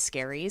Sunday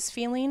scaries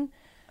feeling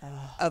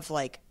of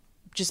like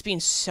just being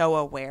so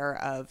aware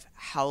of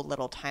how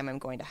little time I'm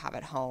going to have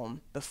at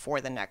home before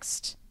the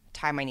next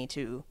time I need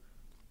to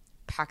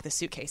pack the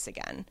suitcase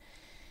again.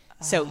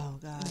 So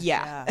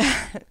yeah.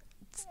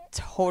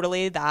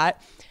 Totally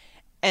that.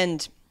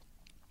 And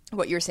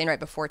what you were saying right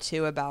before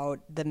too about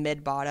the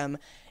mid-bottom,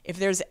 if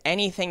there's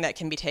anything that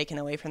can be taken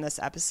away from this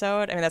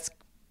episode, I mean, that's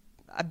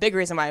a big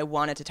reason why I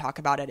wanted to talk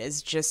about it,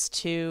 is just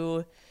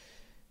to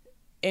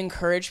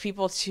encourage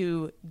people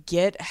to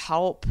get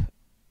help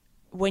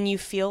when you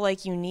feel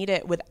like you need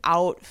it,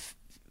 without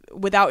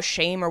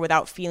shame or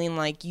without feeling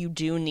like you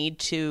do need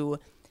to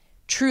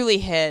truly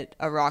hit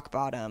a rock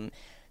bottom.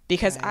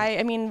 Because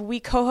I mean, we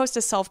co-host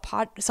a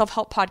self-help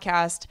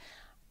podcast.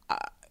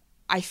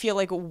 I feel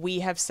like we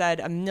have said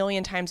a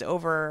million times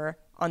over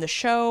on the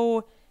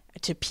show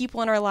to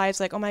people in our lives,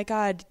 like, oh my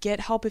God, get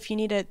help if you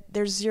need it.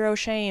 There's zero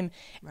shame.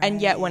 Right.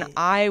 And yet when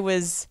I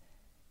was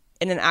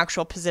in an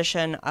actual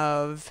position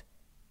of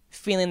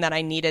feeling that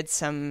I needed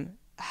some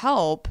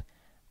help,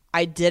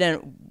 I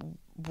didn't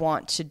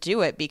want to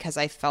do it because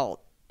I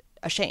felt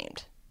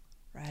ashamed.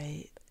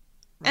 Right.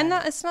 And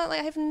it's not like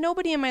I have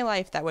nobody in my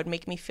life that would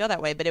make me feel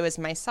that way, but it was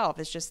myself.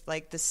 It's just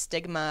like the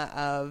stigma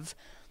of,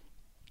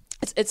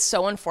 it's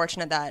so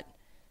unfortunate that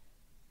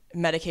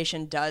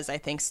medication does, I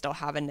think, still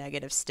have a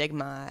negative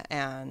stigma.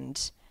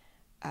 And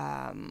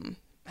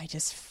I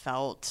just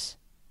felt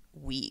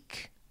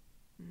weak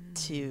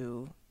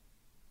to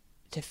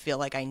feel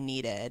like I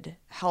needed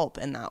help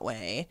in that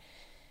way.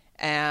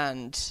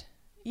 And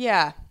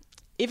yeah,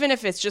 even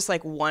if it's just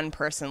like one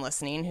person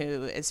listening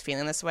who is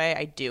feeling this way,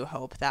 I do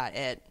hope that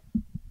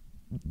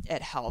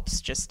it helps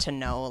just to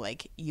know,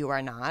 like, you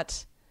are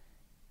not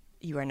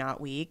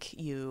weak.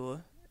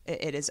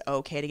 It is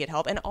okay to get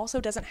help, and also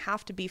doesn't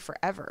have to be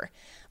forever.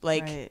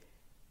 Like, right.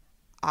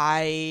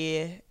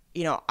 I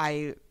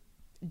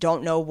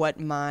don't know what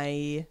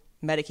my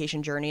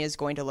medication journey is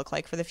going to look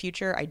like for the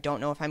future. I don't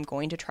know if I'm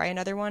going to try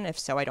another one. If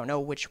so, I don't know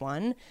which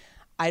one.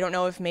 I don't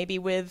know if maybe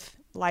with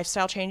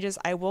lifestyle changes,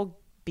 I will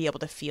be able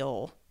to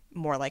feel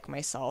more like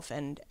myself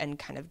and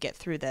kind of get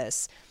through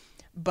this.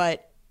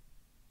 But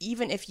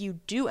even if you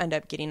do end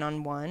up getting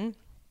on one,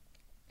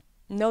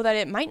 know that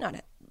it might not.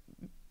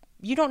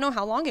 You don't know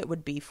how long it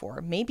would be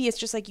for. Maybe it's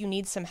just like you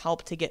need some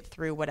help to get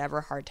through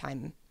whatever hard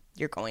time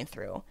you're going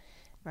through.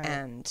 Right.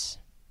 And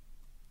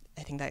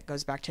I think that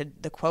goes back to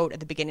the quote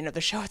at the beginning of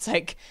the show. It's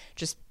like,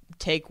 just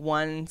take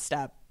one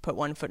step, put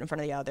one foot in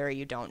front of the other.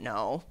 You don't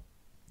know.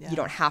 Yeah. You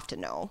don't have to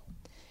know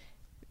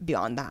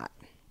beyond that.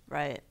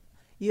 Right.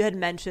 You had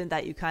mentioned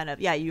that you kind of,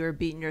 you were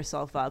beating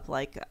yourself up,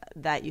 like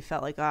that you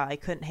felt like, oh, I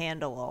couldn't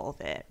handle all of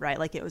it, right?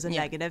 Like it was a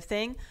negative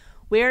thing.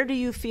 Where do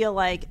you feel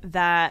like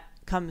that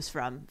comes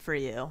from for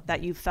you,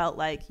 that you felt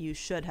like you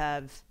should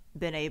have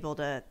been able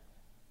to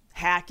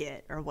hack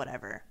it or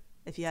whatever,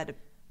 if you had to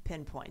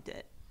pinpoint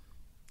it?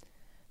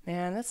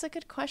 Man, that's a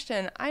good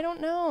question. I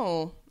don't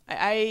know.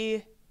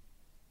 I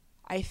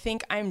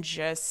think I'm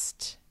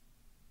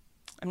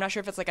not sure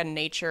if it's like a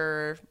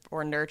nature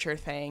or nurture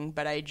thing,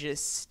 but I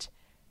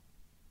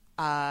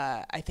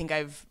think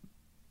I've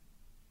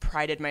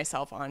prided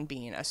myself on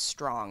being a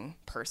strong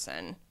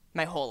person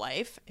my whole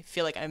life. I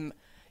feel like I'm,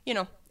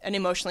 an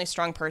emotionally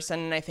strong person.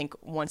 And I think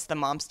once the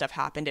mom stuff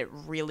happened, it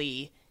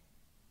really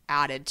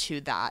added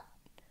to that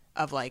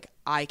of like,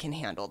 I can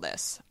handle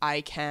this.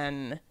 I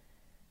can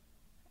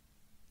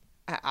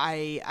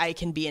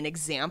be an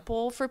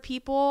example for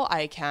people.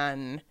 I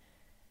can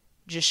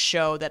just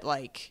show that,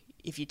 like,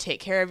 if you take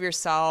care of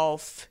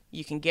yourself,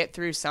 you can get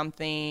through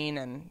something.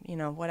 And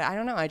I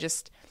don't know. I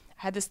just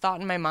had this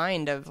thought in my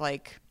mind of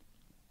like,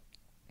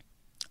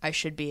 I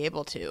should be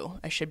able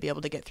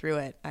to get through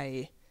it.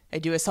 I I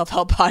do a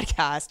self-help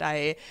podcast.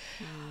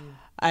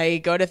 I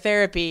go to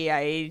therapy.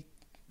 I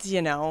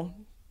journal.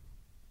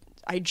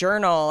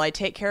 I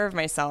take care of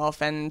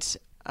myself. And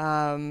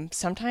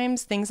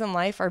sometimes things in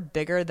life are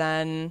bigger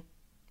than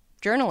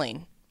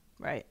journaling.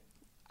 Right.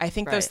 I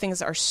think those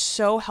things are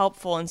so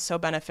helpful and so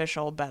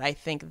beneficial, but I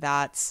think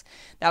that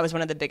was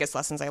one of the biggest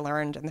lessons I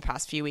learned in the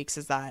past few weeks,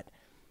 is that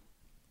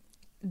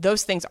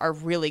those things are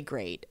really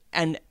great.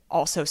 And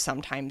also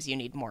sometimes you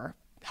need more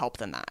help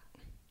than that.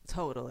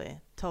 Totally.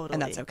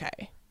 And that's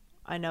okay.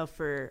 I know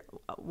for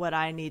what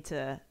I need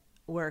to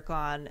work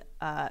on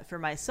for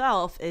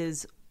myself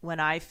is when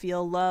I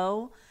feel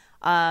low,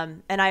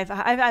 and I've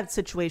had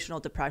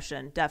situational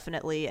depression,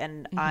 definitely.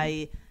 And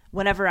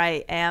whenever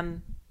I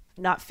am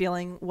not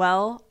feeling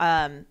well,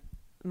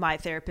 my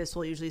therapist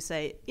will usually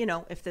say,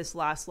 if this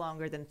lasts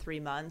longer than 3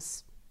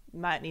 months, you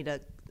might need to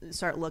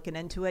start looking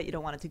into it. You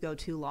don't want it to go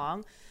too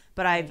long.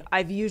 But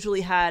I've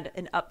usually had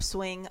an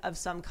upswing of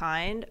some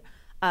kind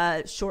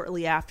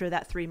shortly after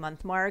that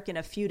 3-month mark in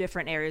a few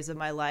different areas of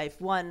my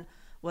life. One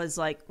was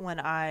like when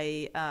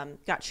I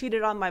got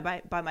cheated on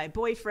by my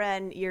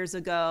boyfriend years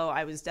ago.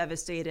 I was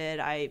devastated.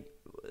 I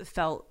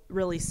felt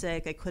really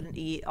sick. I couldn't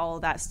eat, all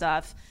of that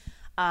stuff.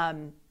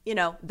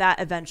 That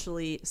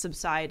eventually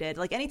subsided.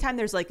 Like anytime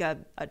there's like a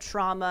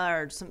trauma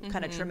or some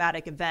kind of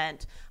traumatic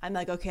event, I'm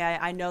like, okay,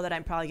 I know that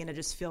I'm probably going to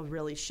just feel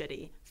really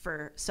shitty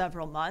for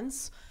several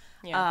months.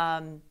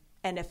 Yeah.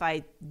 And if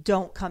I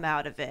don't come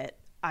out of it,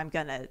 I'm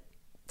going to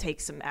take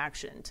some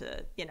action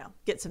to,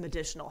 get some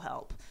additional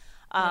help.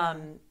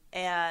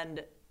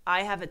 And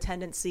I have a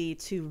tendency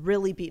to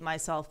really beat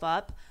myself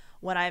up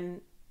when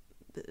I'm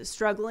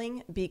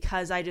struggling,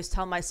 because I just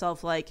tell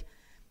myself, like,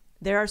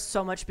 there are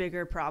so much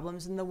bigger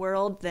problems in the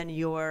world than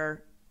you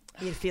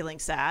feeling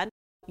sad.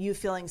 You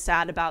feeling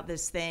sad about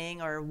this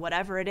thing or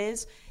whatever it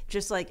is,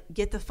 just like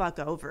get the fuck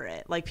over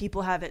it. Like,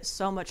 people have it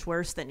so much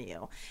worse than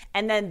you.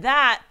 And then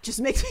that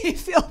just makes me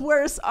feel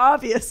worse,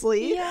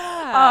 obviously.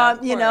 Yeah.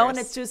 And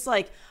it's just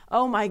like,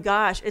 oh my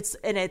gosh.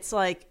 It's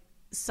like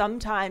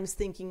sometimes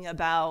thinking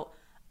about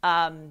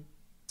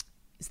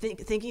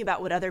thinking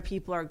about what other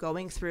people are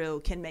going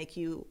through can make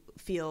you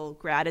feel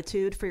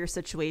gratitude for your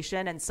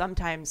situation. And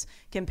sometimes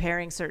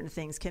comparing certain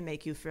things can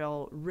make you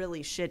feel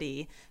really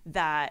shitty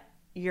that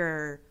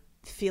you're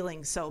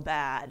feeling so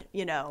bad,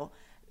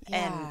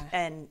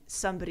 and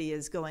somebody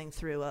is going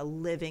through a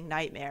living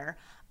nightmare.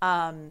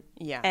 And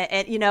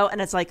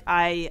it's like,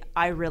 I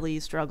really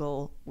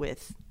struggle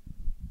with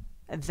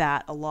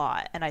that a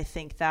lot. And I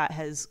think that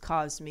has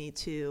caused me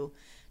to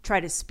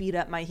try to speed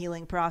up my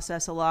healing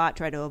process a lot,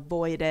 try to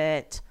avoid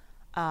it,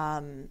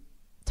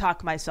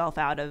 talk myself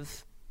out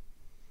of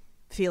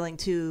feeling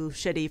too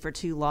shitty for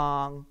too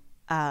long.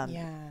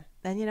 And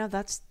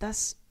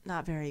that's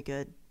not very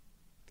good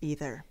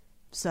either.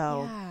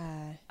 So,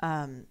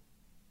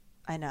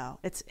 I know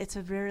it's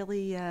a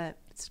really,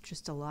 it's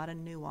just a lot of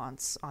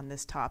nuance on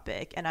this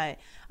topic. And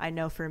I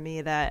know for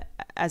me that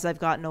as I've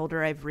gotten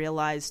older, I've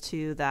realized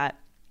too that,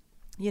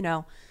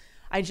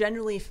 I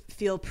generally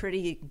feel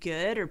pretty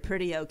good or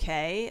pretty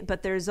okay,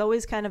 but there's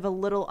always kind of a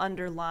little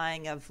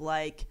underlying of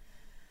like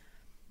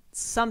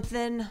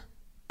something,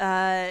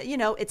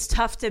 it's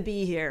tough to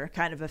be here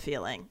kind of a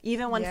feeling.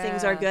 Even when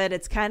things are good,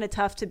 it's kind of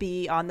tough to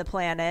be on the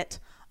planet.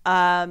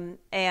 And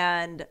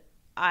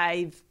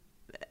I've,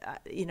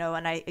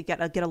 and I get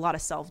a lot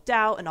of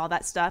self-doubt and all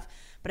that stuff,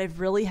 but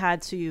I've really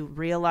had to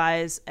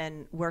realize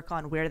and work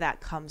on where that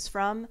comes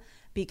from,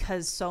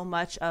 because so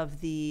much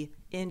of the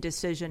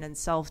indecision and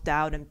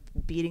self-doubt and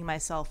beating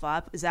myself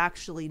up is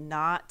actually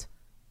not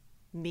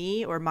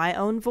me or my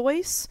own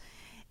voice.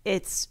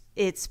 It's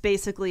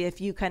basically, if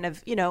you kind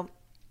of,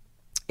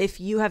 if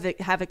you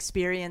have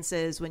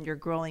experiences when you're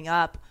growing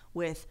up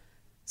with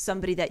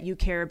somebody that you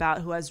care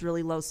about who has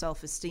really low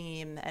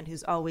self-esteem and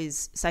who's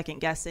always second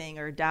guessing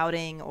or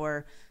doubting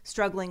or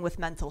struggling with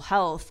mental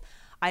health,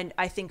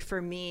 I think for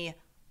me,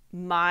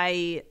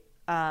 my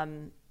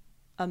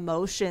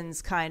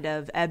emotions kind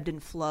of ebbed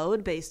and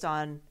flowed based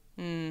on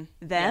them.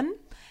 Yeah.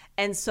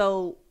 And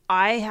so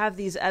I have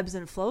these ebbs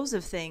and flows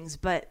of things,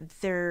 but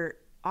they're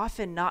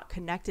often not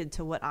connected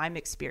to what I'm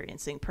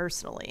experiencing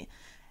personally.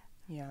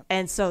 Yeah.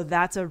 And so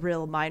that's a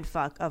real mind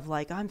fuck of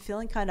like, I'm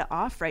feeling kind of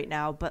off right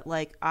now, but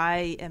like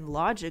I am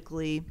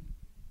logically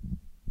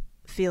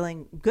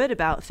feeling good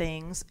about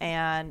things,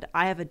 and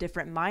I have a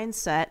different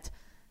mindset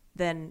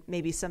than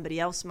maybe somebody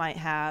else might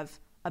have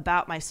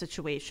about my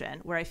situation,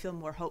 where I feel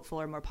more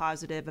hopeful or more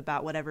positive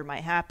about whatever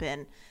might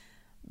happen.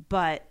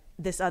 But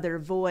this other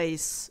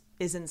voice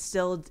is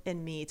instilled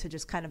in me to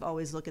just kind of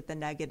always look at the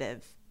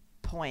negative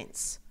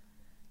points.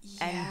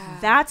 Yeah.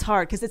 And that's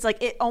hard, because it's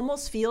like, it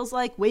almost feels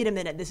like, wait a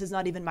minute, this is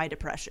not even my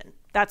depression.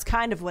 That's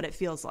kind of what it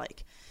feels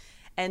like.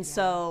 And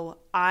so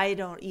I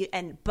don't,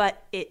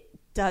 but it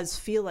does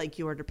feel like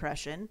your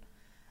depression,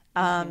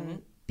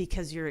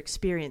 because you're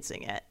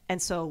experiencing it.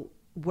 And so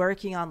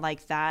working on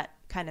like that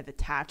kind of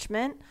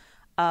attachment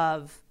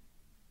of,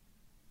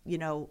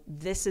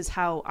 this is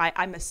how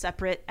I'm a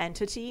separate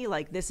entity.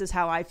 Like, this is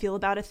how I feel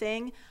about a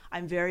thing.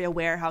 I'm very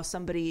aware how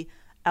somebody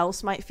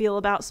else might feel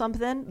about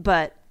something,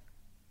 but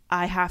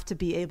I have to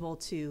be able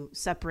to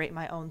separate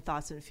my own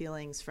thoughts and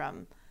feelings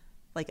from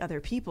like other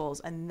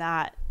people's. And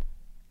that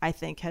I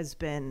think has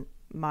been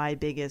my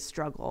biggest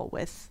struggle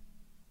with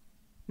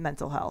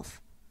mental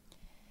health.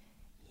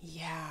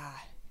 Yeah.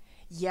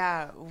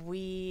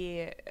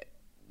 We've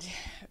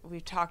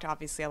talked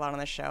obviously a lot on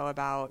the show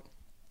about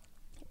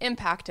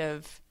impact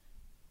of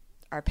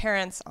our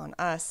parents on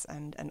us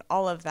and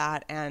all of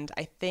that. And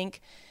I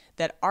think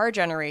that our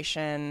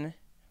generation,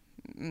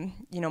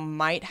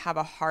 might have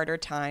a harder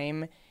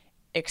time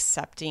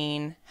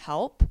accepting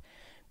help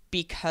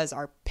because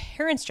our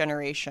parents'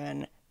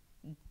 generation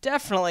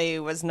definitely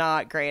was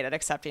not great at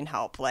accepting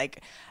help.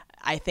 Like,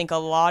 I think a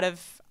lot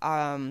of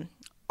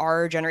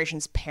our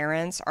generation's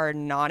parents are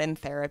not in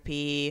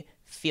therapy,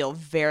 feel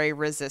very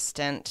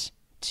resistant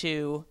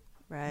to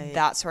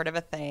that sort of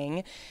a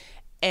thing.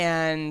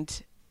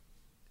 And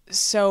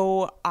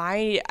so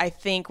I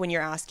think when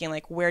you're asking,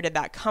 like, where did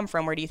that come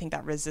from? Where do you think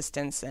that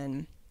resistance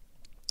and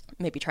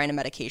maybe trying a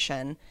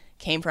medication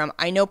came from?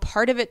 I know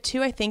part of it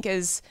too, I think,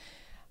 is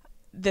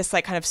this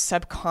like kind of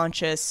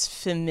subconscious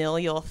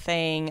familial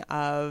thing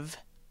of,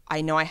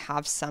 I know I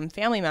have some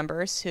family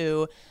members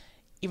who,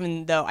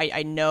 even though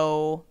I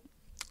know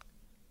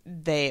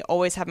they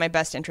always have my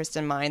best interest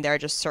in mind, there are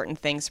just certain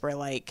things where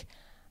like,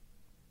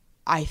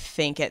 I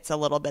think it's a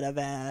little bit of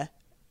a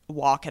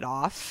walk it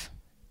off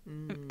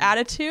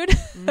attitude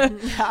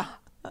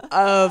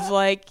of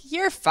like,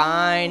 you're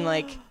fine.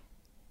 Like,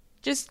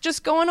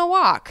 just go on a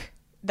walk,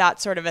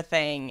 that sort of a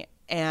thing.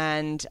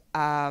 And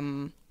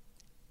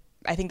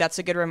I think that's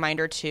a good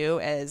reminder too,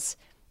 is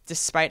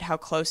despite how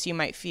close you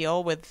might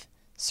feel with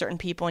certain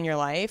people in your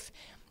life,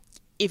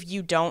 if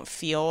you don't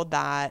feel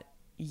that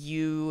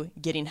you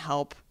getting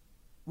help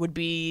would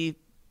be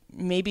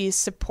maybe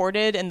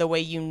supported in the way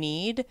you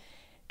need,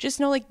 just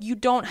know like you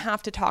don't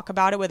have to talk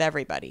about it with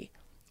everybody.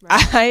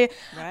 Right.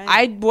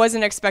 I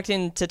wasn't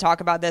expecting to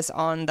talk about this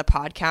on the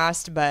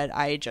podcast, but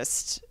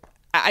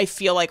I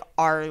feel like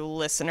our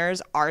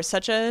listeners are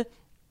such a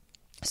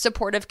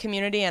supportive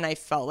community, and I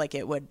felt like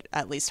it would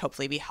at least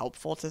hopefully be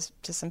helpful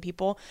to some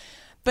people.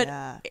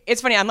 But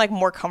it's funny, I'm like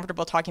more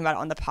comfortable talking about it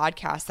on the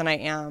podcast than I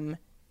am.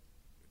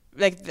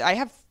 Like, I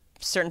have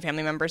certain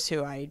family members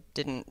who I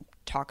didn't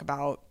talk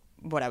about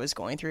what I was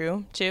going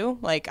through too.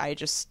 Like, I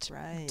just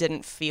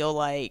didn't feel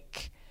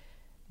like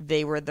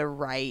they were the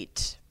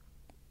right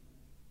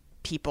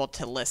people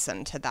to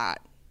listen to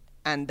that,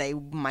 and they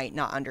might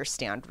not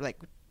understand like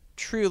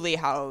truly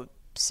how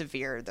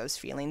severe those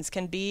feelings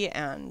can be.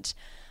 And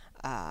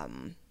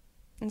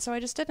so I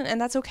just didn't, and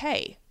that's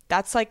okay.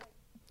 That's like,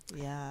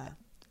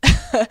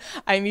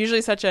 I'm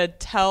usually such a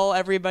tell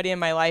everybody in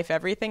my life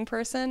everything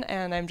person,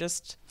 and I'm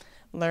just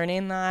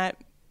learning that,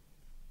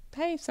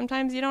 hey,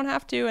 sometimes you don't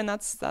have to, and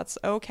that's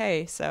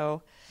okay.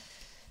 So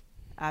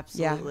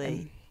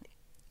absolutely.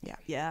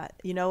 Yeah.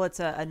 You know what's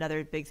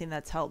another big thing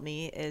that's helped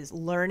me is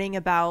learning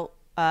about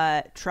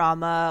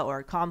trauma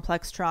or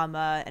complex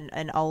trauma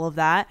and all of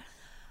that.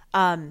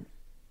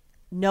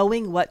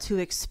 Knowing what to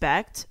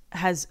expect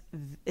has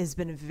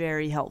been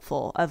very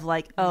helpful, of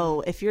like,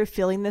 oh, if you're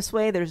feeling this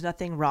way, there's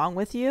nothing wrong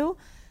with you.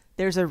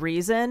 There's a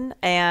reason.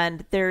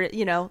 And there,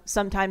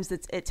 sometimes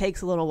it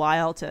takes a little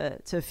while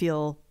to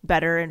feel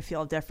better and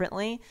feel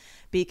differently,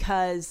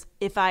 because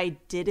if I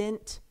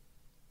didn't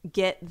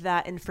get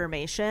that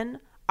information,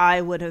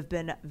 I would have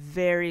been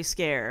very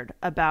scared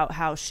about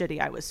how shitty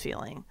I was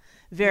feeling.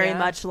 Very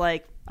much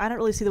like, I don't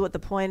really see what the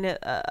point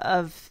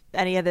of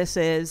any of this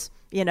is.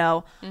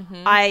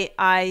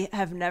 I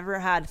have never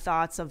had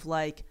thoughts of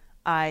like,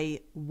 I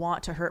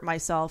want to hurt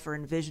myself or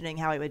envisioning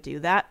how I would do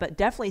that, but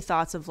definitely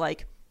thoughts of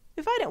like,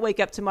 if I didn't wake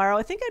up tomorrow,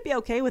 I think I'd be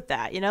okay with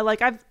that.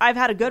 Like I've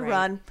had a good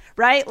run,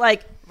 right?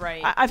 Like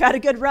I've had a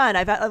good run.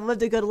 I've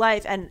lived a good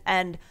life,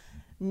 and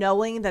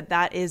knowing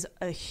that is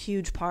a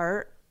huge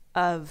part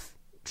of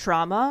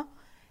trauma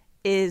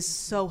is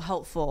so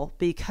helpful,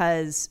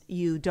 because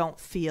you don't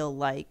feel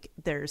like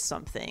there's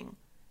something,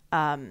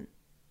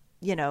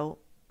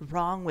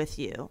 wrong with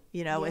you.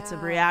 It's a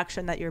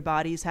reaction that your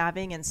body's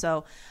having. And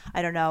so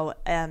I don't know,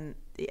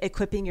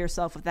 equipping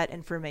yourself with that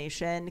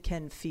information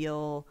can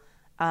feel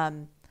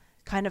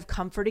kind of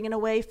comforting in a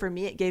way. For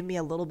me, it gave me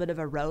a little bit of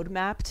a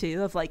roadmap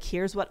too, of like,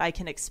 here's what I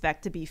can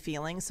expect to be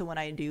feeling. So when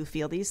I do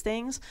feel these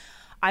things,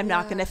 I'm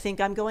not going to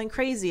think I'm going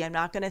crazy. I'm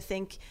not going to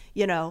think,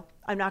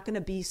 I'm not going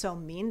to be so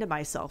mean to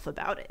myself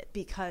about it,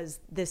 because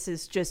this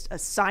is just a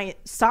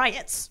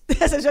science.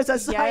 This is just a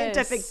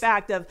scientific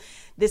fact of,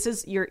 this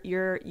is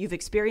you've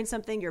experienced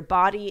something, your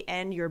body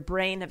and your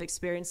brain have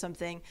experienced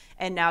something,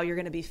 and now you're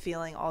going to be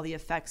feeling all the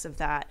effects of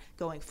that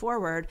going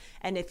forward.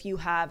 And if you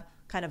have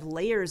kind of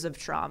layers of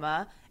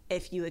trauma,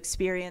 if you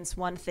experience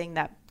one thing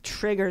that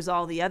triggers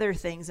all the other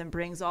things and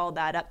brings all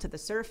that up to the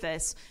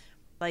surface,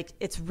 like,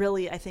 it's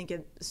really, I think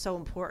it's so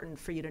important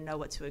for you to know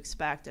what to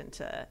expect and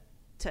to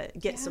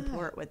get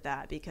support with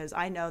that, because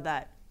I know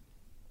that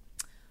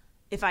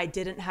if I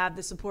didn't have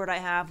the support I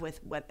have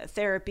with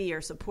therapy or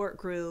support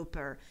group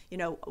or,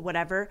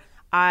 whatever,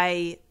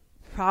 I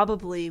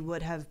probably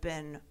would have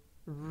been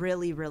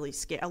really, really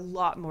scared, a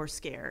lot more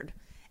scared.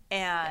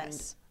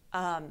 And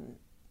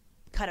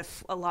kind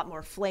of a lot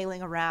more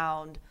flailing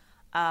around.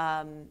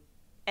 And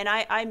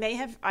I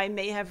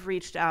may have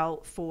reached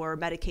out for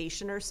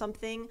medication or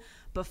something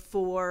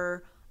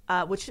before,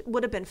 which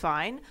would have been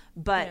fine,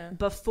 but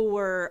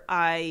before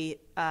I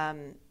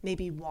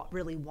maybe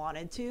really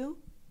wanted to,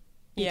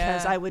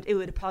 because it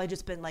would have probably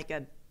just been like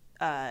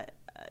a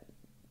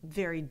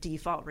very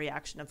default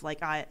reaction of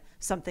like,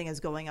 something is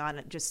going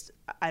on,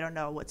 I don't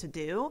know what to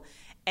do.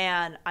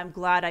 And I'm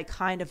glad I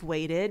kind of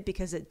waited,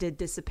 because it did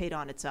dissipate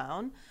on its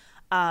own.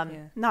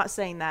 Not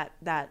saying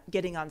that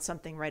getting on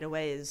something right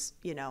away is,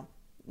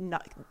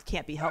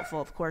 can't be helpful.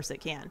 Of course it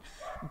can.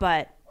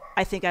 But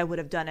I think I would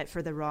have done it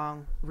for the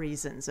wrong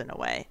reasons in a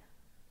way.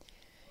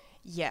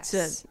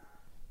 Yes.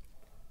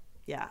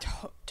 Yeah.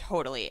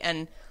 Totally.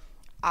 And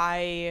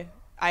I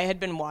had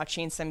been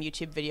watching some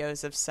YouTube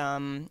videos of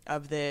some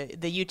of the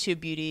YouTube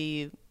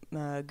beauty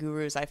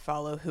gurus I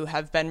follow, who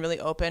have been really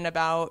open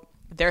about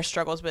their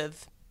struggles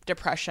with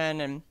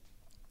depression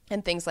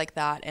and things like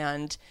that.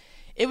 And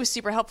it was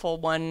super helpful.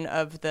 One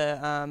of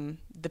the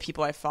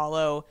people I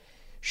follow,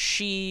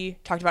 she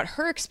talked about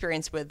her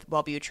experience with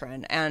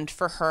Wellbutrin, and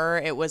for her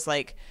it was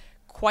like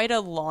quite a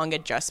long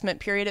adjustment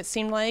period, it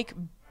seemed like.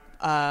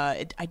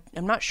 I'm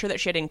not sure that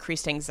she had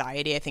increased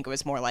anxiety. I think it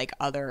was more like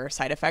other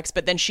side effects.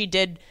 But then she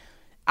did,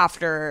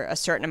 after a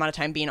certain amount of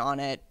time being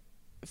on it,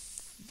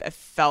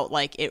 felt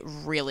like it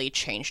really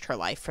changed her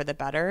life for the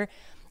better.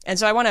 And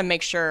so I want to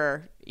make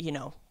sure,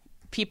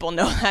 people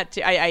know that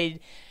too. I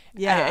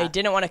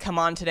didn't want to come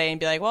on today and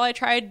be like, well, I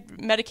tried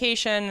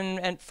medication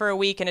and for a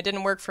week and it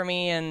didn't work for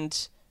me,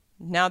 and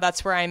now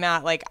that's where I'm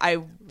at. Like, I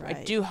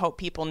do hope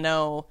people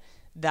know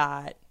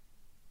that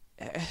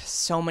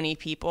so many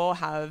people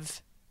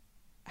have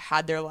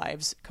had their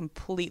lives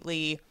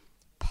completely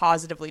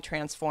positively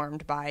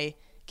transformed by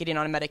getting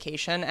on a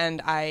medication.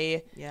 And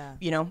I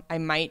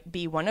might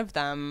be one of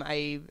them.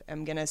 I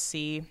am going to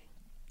see,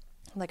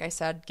 like I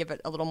said, give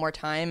it a little more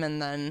time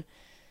and then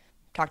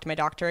talk to my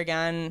doctor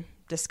again,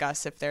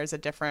 discuss if there's a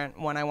different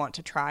one I want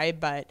to try.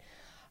 But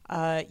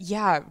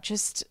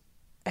just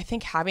I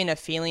think having a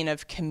feeling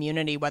of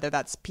community, whether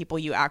that's people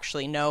you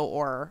actually know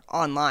or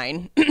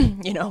online,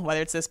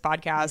 whether it's this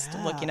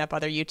podcast, looking up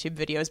other YouTube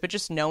videos, but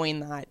just knowing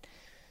that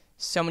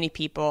so many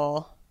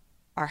people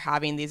are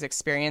having these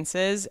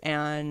experiences,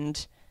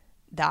 and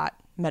that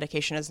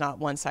medication is not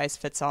one size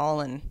fits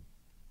all, and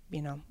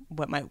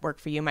what might work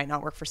for you might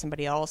not work for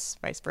somebody else,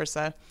 vice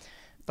versa.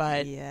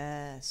 But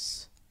totally.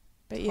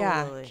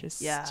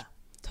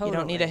 You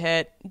don't need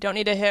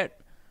to hit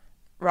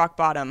rock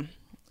bottom.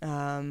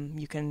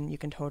 You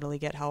can totally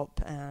get help.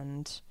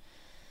 And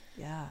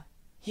so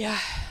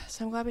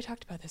I'm glad we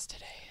talked about this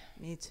today.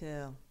 Me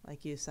too.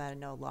 Like you said, I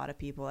know a lot of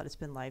people that it's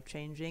been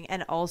life-changing,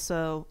 and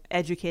also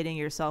educating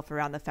yourself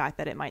around the fact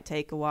that it might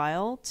take a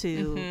while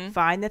to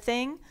find the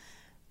thing.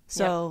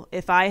 So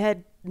if I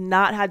had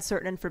not had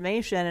certain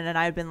information and then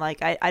I'd been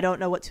like, I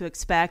don't know what to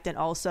expect, and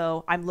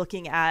also I'm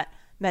looking at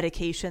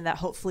medication that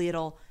hopefully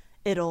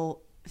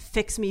it'll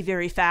fix me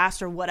very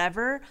fast or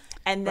whatever,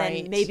 and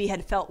then maybe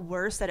had felt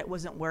worse that it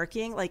wasn't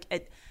working. Like,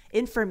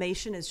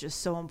 information is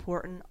just so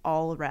important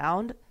all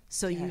around,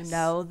 so you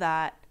know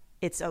that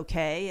it's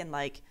okay, and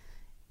like,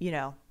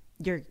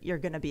 you're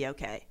gonna be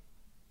okay.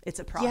 It's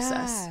a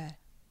process.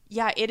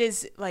 Yeah, it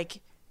is.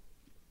 Like,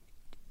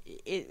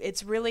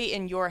 it's really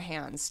in your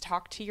hands.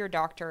 Talk to your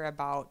doctor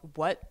about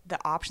what the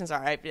options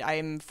are.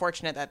 I'm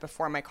fortunate that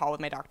before my call with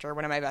my doctor,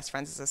 one of my best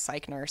friends is a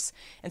psych nurse,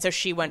 and so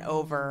she went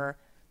over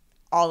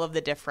all of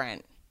the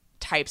different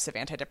types of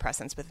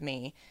antidepressants with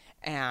me.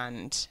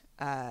 And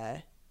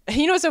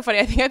what's so funny?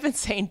 I think I've been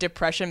saying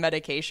depression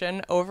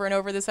medication over and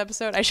over this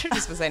episode. I should have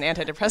just been saying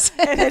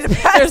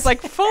antidepressant. There's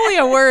like fully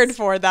a word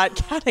for that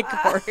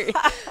category.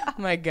 Oh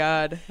my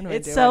God.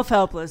 It's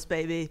self-helpless,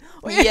 baby.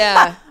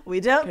 Yeah.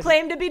 We don't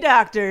claim to be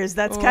doctors.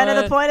 That's kind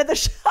of the point of the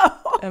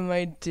show. Am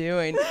I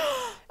doing?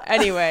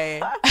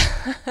 Anyway,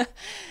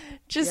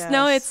 just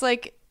know it's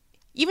like,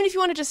 even if you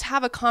want to just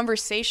have a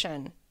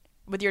conversation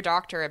with your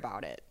doctor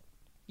about it,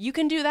 you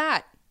can do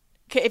that.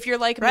 If you're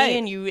like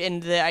me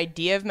and the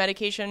idea of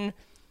medication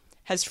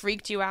has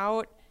freaked you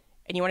out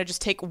and you want to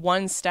just take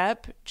one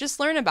step,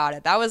 just learn about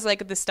it. That was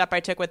like the step I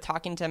took with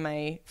talking to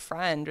my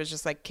friend, was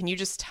just like, can you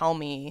just tell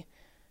me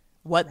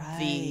what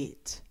the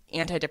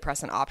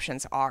antidepressant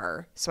options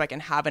are, so I can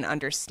have an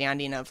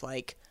understanding of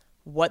like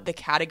what the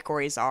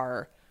categories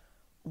are,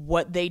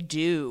 what they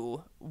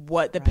do,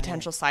 what the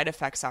potential side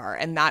effects are.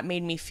 And that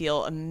made me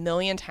feel a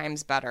million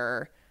times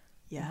better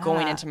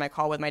going into my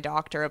call with my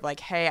doctor, of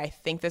like, hey, I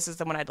think this is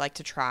the one I'd like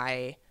to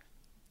try.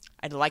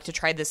 I'd like to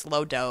try this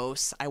low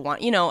dose. I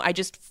want, I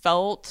just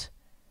felt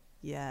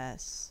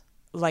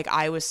like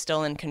I was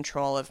still in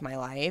control of my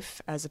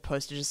life, as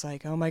opposed to just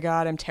like, oh my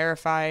God, I'm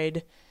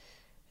terrified.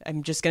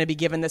 I'm just going to be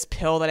given this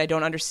pill that I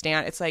don't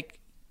understand. It's like,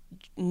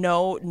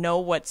 know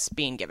what's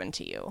being given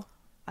to you.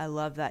 I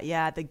love that.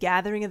 Yeah. The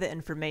gathering of the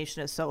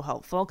information is so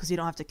helpful, because you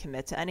don't have to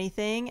commit to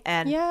anything.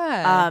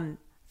 And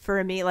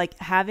for me, like,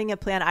 having a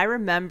plan, I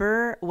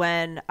remember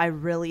when I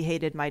really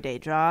hated my day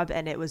job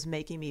and it was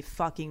making me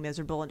fucking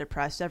miserable and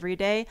depressed every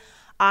day.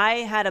 I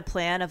had a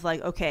plan of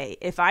like, okay,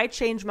 if I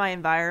change my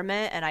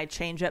environment and I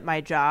change at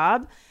my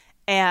job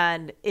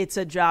and it's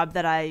a job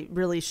that I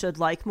really should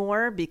like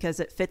more because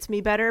it fits me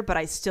better, but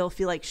I still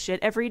feel like shit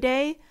every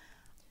day,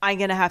 I'm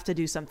going to have to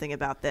do something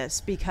about this,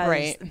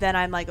 because then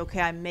I'm like,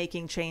 okay, I'm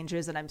making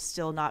changes and I'm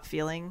still not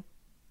feeling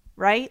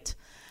right.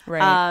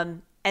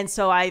 And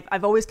so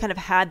I've always kind of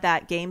had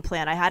that game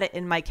plan. I had it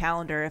in my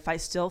calendar. If I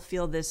still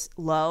feel this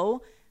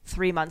low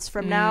 3 months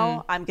from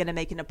now, I'm going to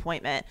make an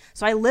appointment.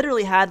 So I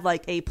literally had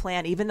like a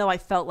plan, even though I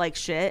felt like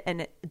shit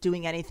and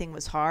doing anything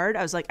was hard.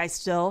 I was like, I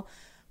still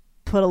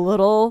put a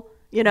little,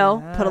 put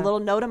a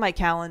little note on my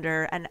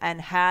calendar and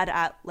had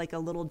at like a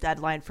little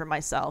deadline for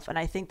myself. And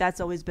I think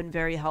that's always been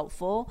very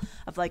helpful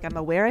of like, I'm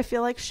aware I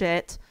feel like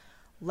shit.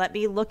 Let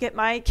me look at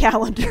my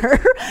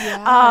calendar.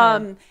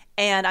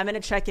 And I'm going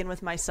to check in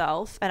with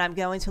myself, and I'm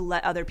going to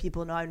let other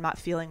people know I'm not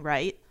feeling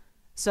right.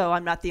 So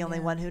I'm not the only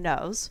one who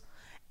knows.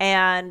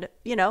 And,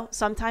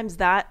 sometimes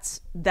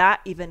that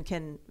even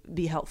can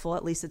be helpful.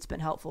 At least it's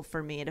been helpful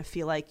for me to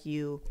feel like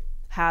you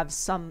have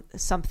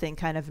something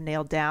kind of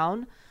nailed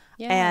down.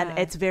 And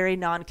it's very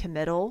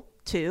non-committal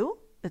too.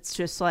 It's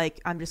just like,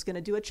 I'm just going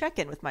to do a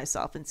check-in with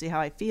myself and see how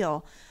I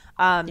feel.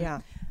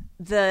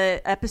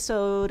 The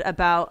episode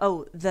about,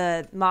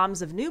 the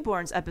Moms of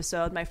Newborns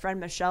episode, my friend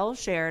Michelle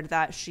shared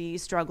that she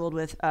struggled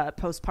with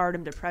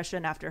postpartum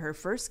depression after her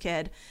first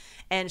kid.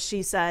 And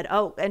she said,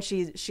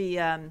 she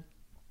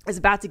is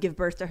about to give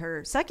birth to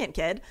her second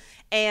kid.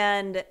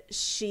 And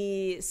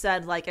she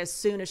said, like, as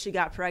soon as she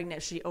got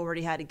pregnant, she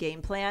already had a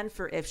game plan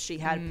for if she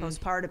had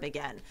postpartum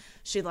again.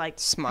 She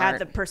had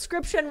the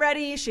prescription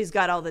ready. She's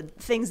got all the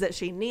things that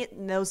she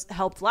knows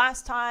helped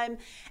last time.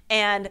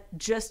 And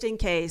just in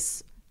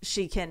case,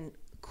 she can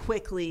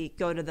quickly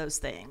go to those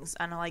things.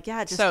 And I'm like,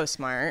 just so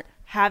smart.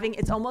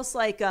 It's almost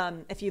like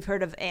if you've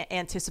heard of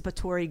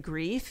anticipatory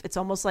grief, it's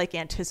almost like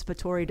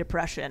anticipatory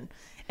depression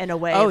in a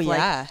way.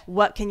 Like,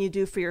 what can you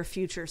do for your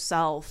future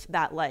self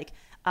that like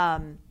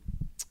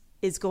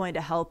is going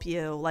to help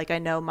you? Like, I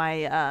know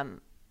my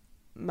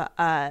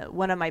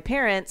one of my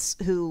parents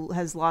who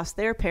has lost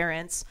their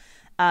parents,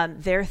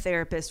 their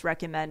therapist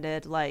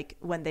recommended, like,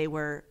 when they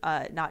were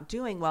not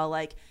doing well,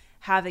 like,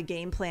 have a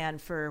game plan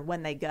for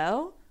when they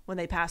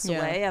pass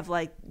away, of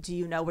like, do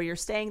you know where you're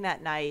staying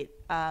that night?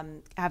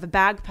 Have a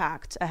bag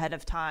packed ahead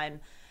of time,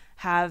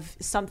 have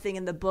something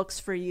in the books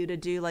for you to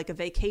do, like a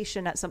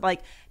vacation at some,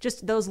 like,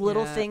 just those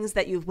little things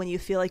that when you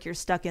feel like you're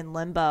stuck in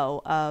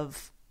limbo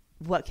of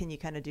what can you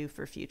kind of do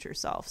for future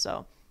self.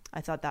 So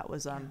I thought that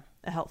was a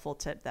helpful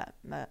tip that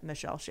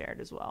Michelle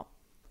shared as well.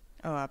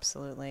 Oh,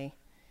 absolutely.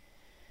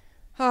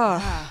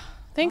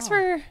 Thanks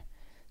for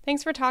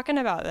talking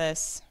about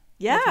this.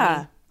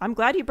 Yeah. I'm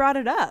glad you brought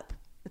it up.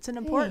 It's an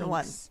important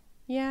one.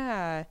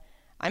 Yeah.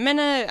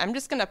 I'm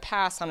just gonna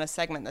pass on a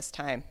segment this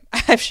time.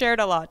 I've shared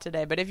a lot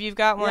today, but if you've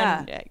got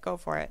one, go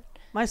for it.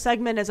 My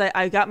segment is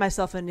I got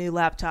myself a new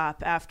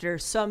laptop after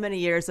so many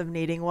years of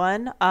needing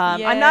one.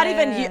 I'm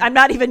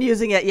not even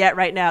using it yet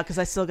right now because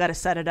I still got to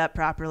set it up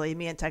properly.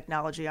 Me and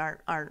technology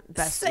aren't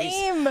besties.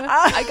 Same.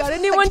 I got a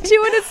new one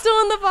too, and it's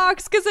still in the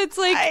box because it's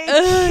like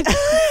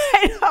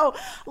I know.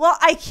 Well,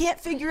 I can't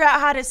figure out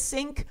how to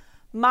sync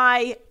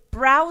my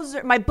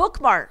browser, my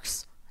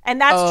bookmarks. And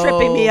that's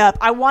tripping me up.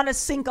 I want to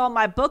sync all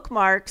my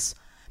bookmarks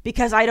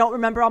because I don't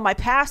remember all my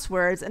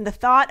passwords. And the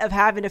thought of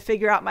having to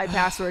figure out my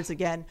passwords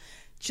again,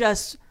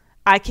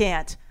 I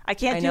can't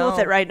deal with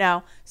it right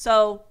now.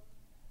 So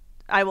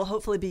I will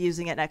hopefully be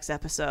using it next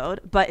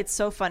episode. But it's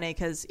so funny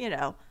because,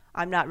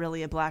 I'm not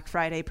really a Black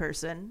Friday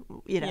person.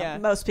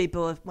 Most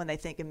people, when they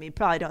think of me,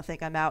 probably don't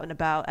think I'm out and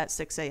about at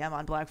 6 a.m.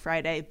 on Black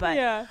Friday.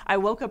 But I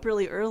woke up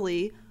really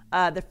early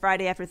the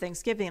Friday after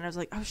Thanksgiving, and I was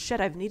like, oh shit,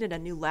 I've needed a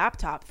new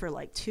laptop for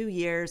like 2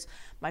 years.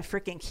 My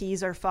freaking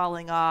keys are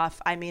falling off.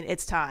 I mean,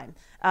 it's time.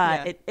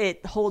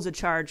 It holds a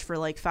charge for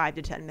like 5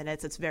 to 10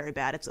 minutes. It's very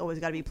bad. It's always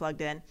got to be plugged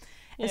in.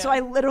 And so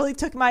I literally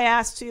took my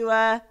ass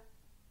to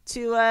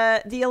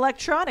the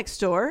electronics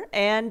store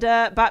and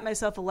bought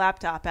myself a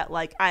laptop at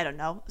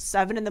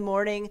 7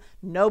 a.m.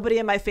 Nobody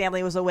in my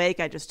family was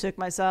awake. I just took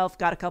myself,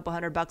 got a couple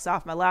 $100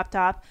 off my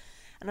laptop.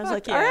 And I was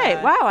all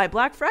right, wow, I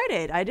Black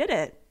Friday'd. I did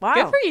it. Wow.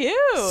 Good for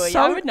you.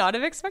 I would not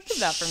have expected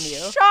that from you.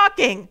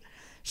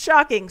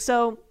 Shocking.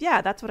 So,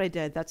 that's what I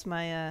did. That's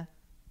my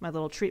my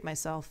little treat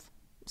myself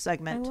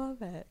segment. I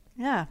love it.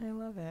 Yeah. I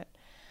love it.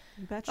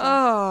 You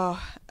betcha.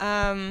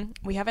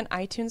 We have an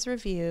iTunes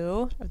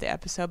review of the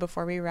episode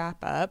before we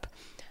wrap up.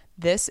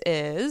 This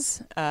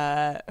is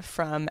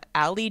from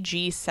Ali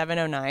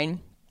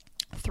G709.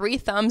 3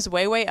 thumbs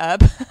way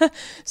up.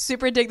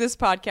 Super dig this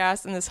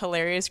podcast and this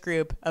hilarious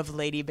group of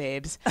lady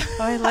babes.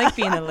 I like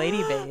being a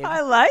lady babe.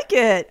 I like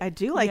it. I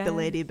do like the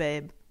lady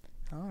babe.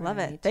 Love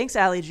it. Thanks,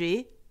 Ali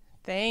G.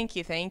 Thank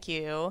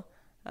you.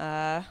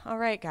 All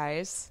right,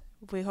 guys.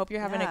 We hope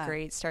you're having a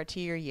great start to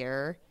your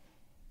year.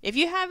 If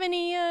you have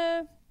any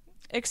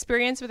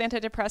experience with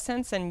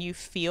antidepressants and you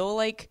feel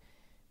like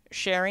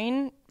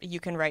sharing, you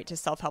can write to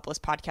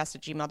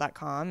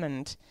selfhelplesspodcast@gmail.com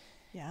and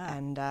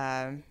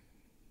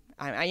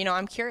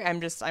I'm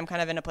curious. I'm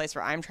kind of in a place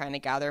where I'm trying to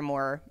gather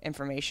more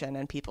information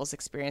and people's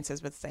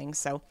experiences with things.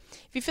 So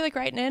if you feel like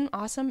writing in,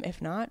 awesome.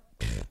 If not,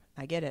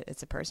 I get it.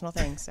 It's a personal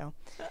thing. So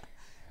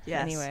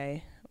yes.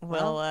 Anyway,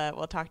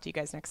 we'll talk to you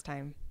guys next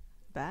time.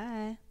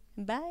 Bye.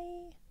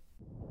 Bye.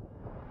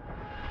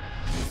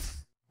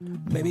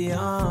 Maybe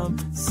I'm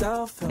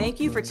Thank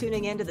you for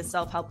tuning in to the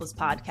Self-Helpless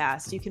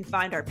Podcast. You can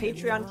find our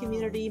Patreon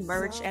community,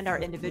 merch, and our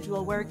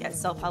individual work at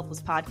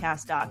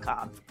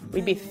selfhelplesspodcast.com.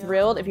 We'd be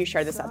thrilled if you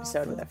shared this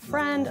episode with a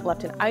friend,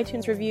 left an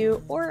iTunes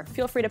review, or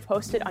feel free to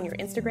post it on your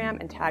Instagram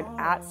and tag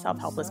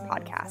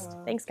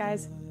 @selfhelplesspodcast. Thanks,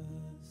 guys.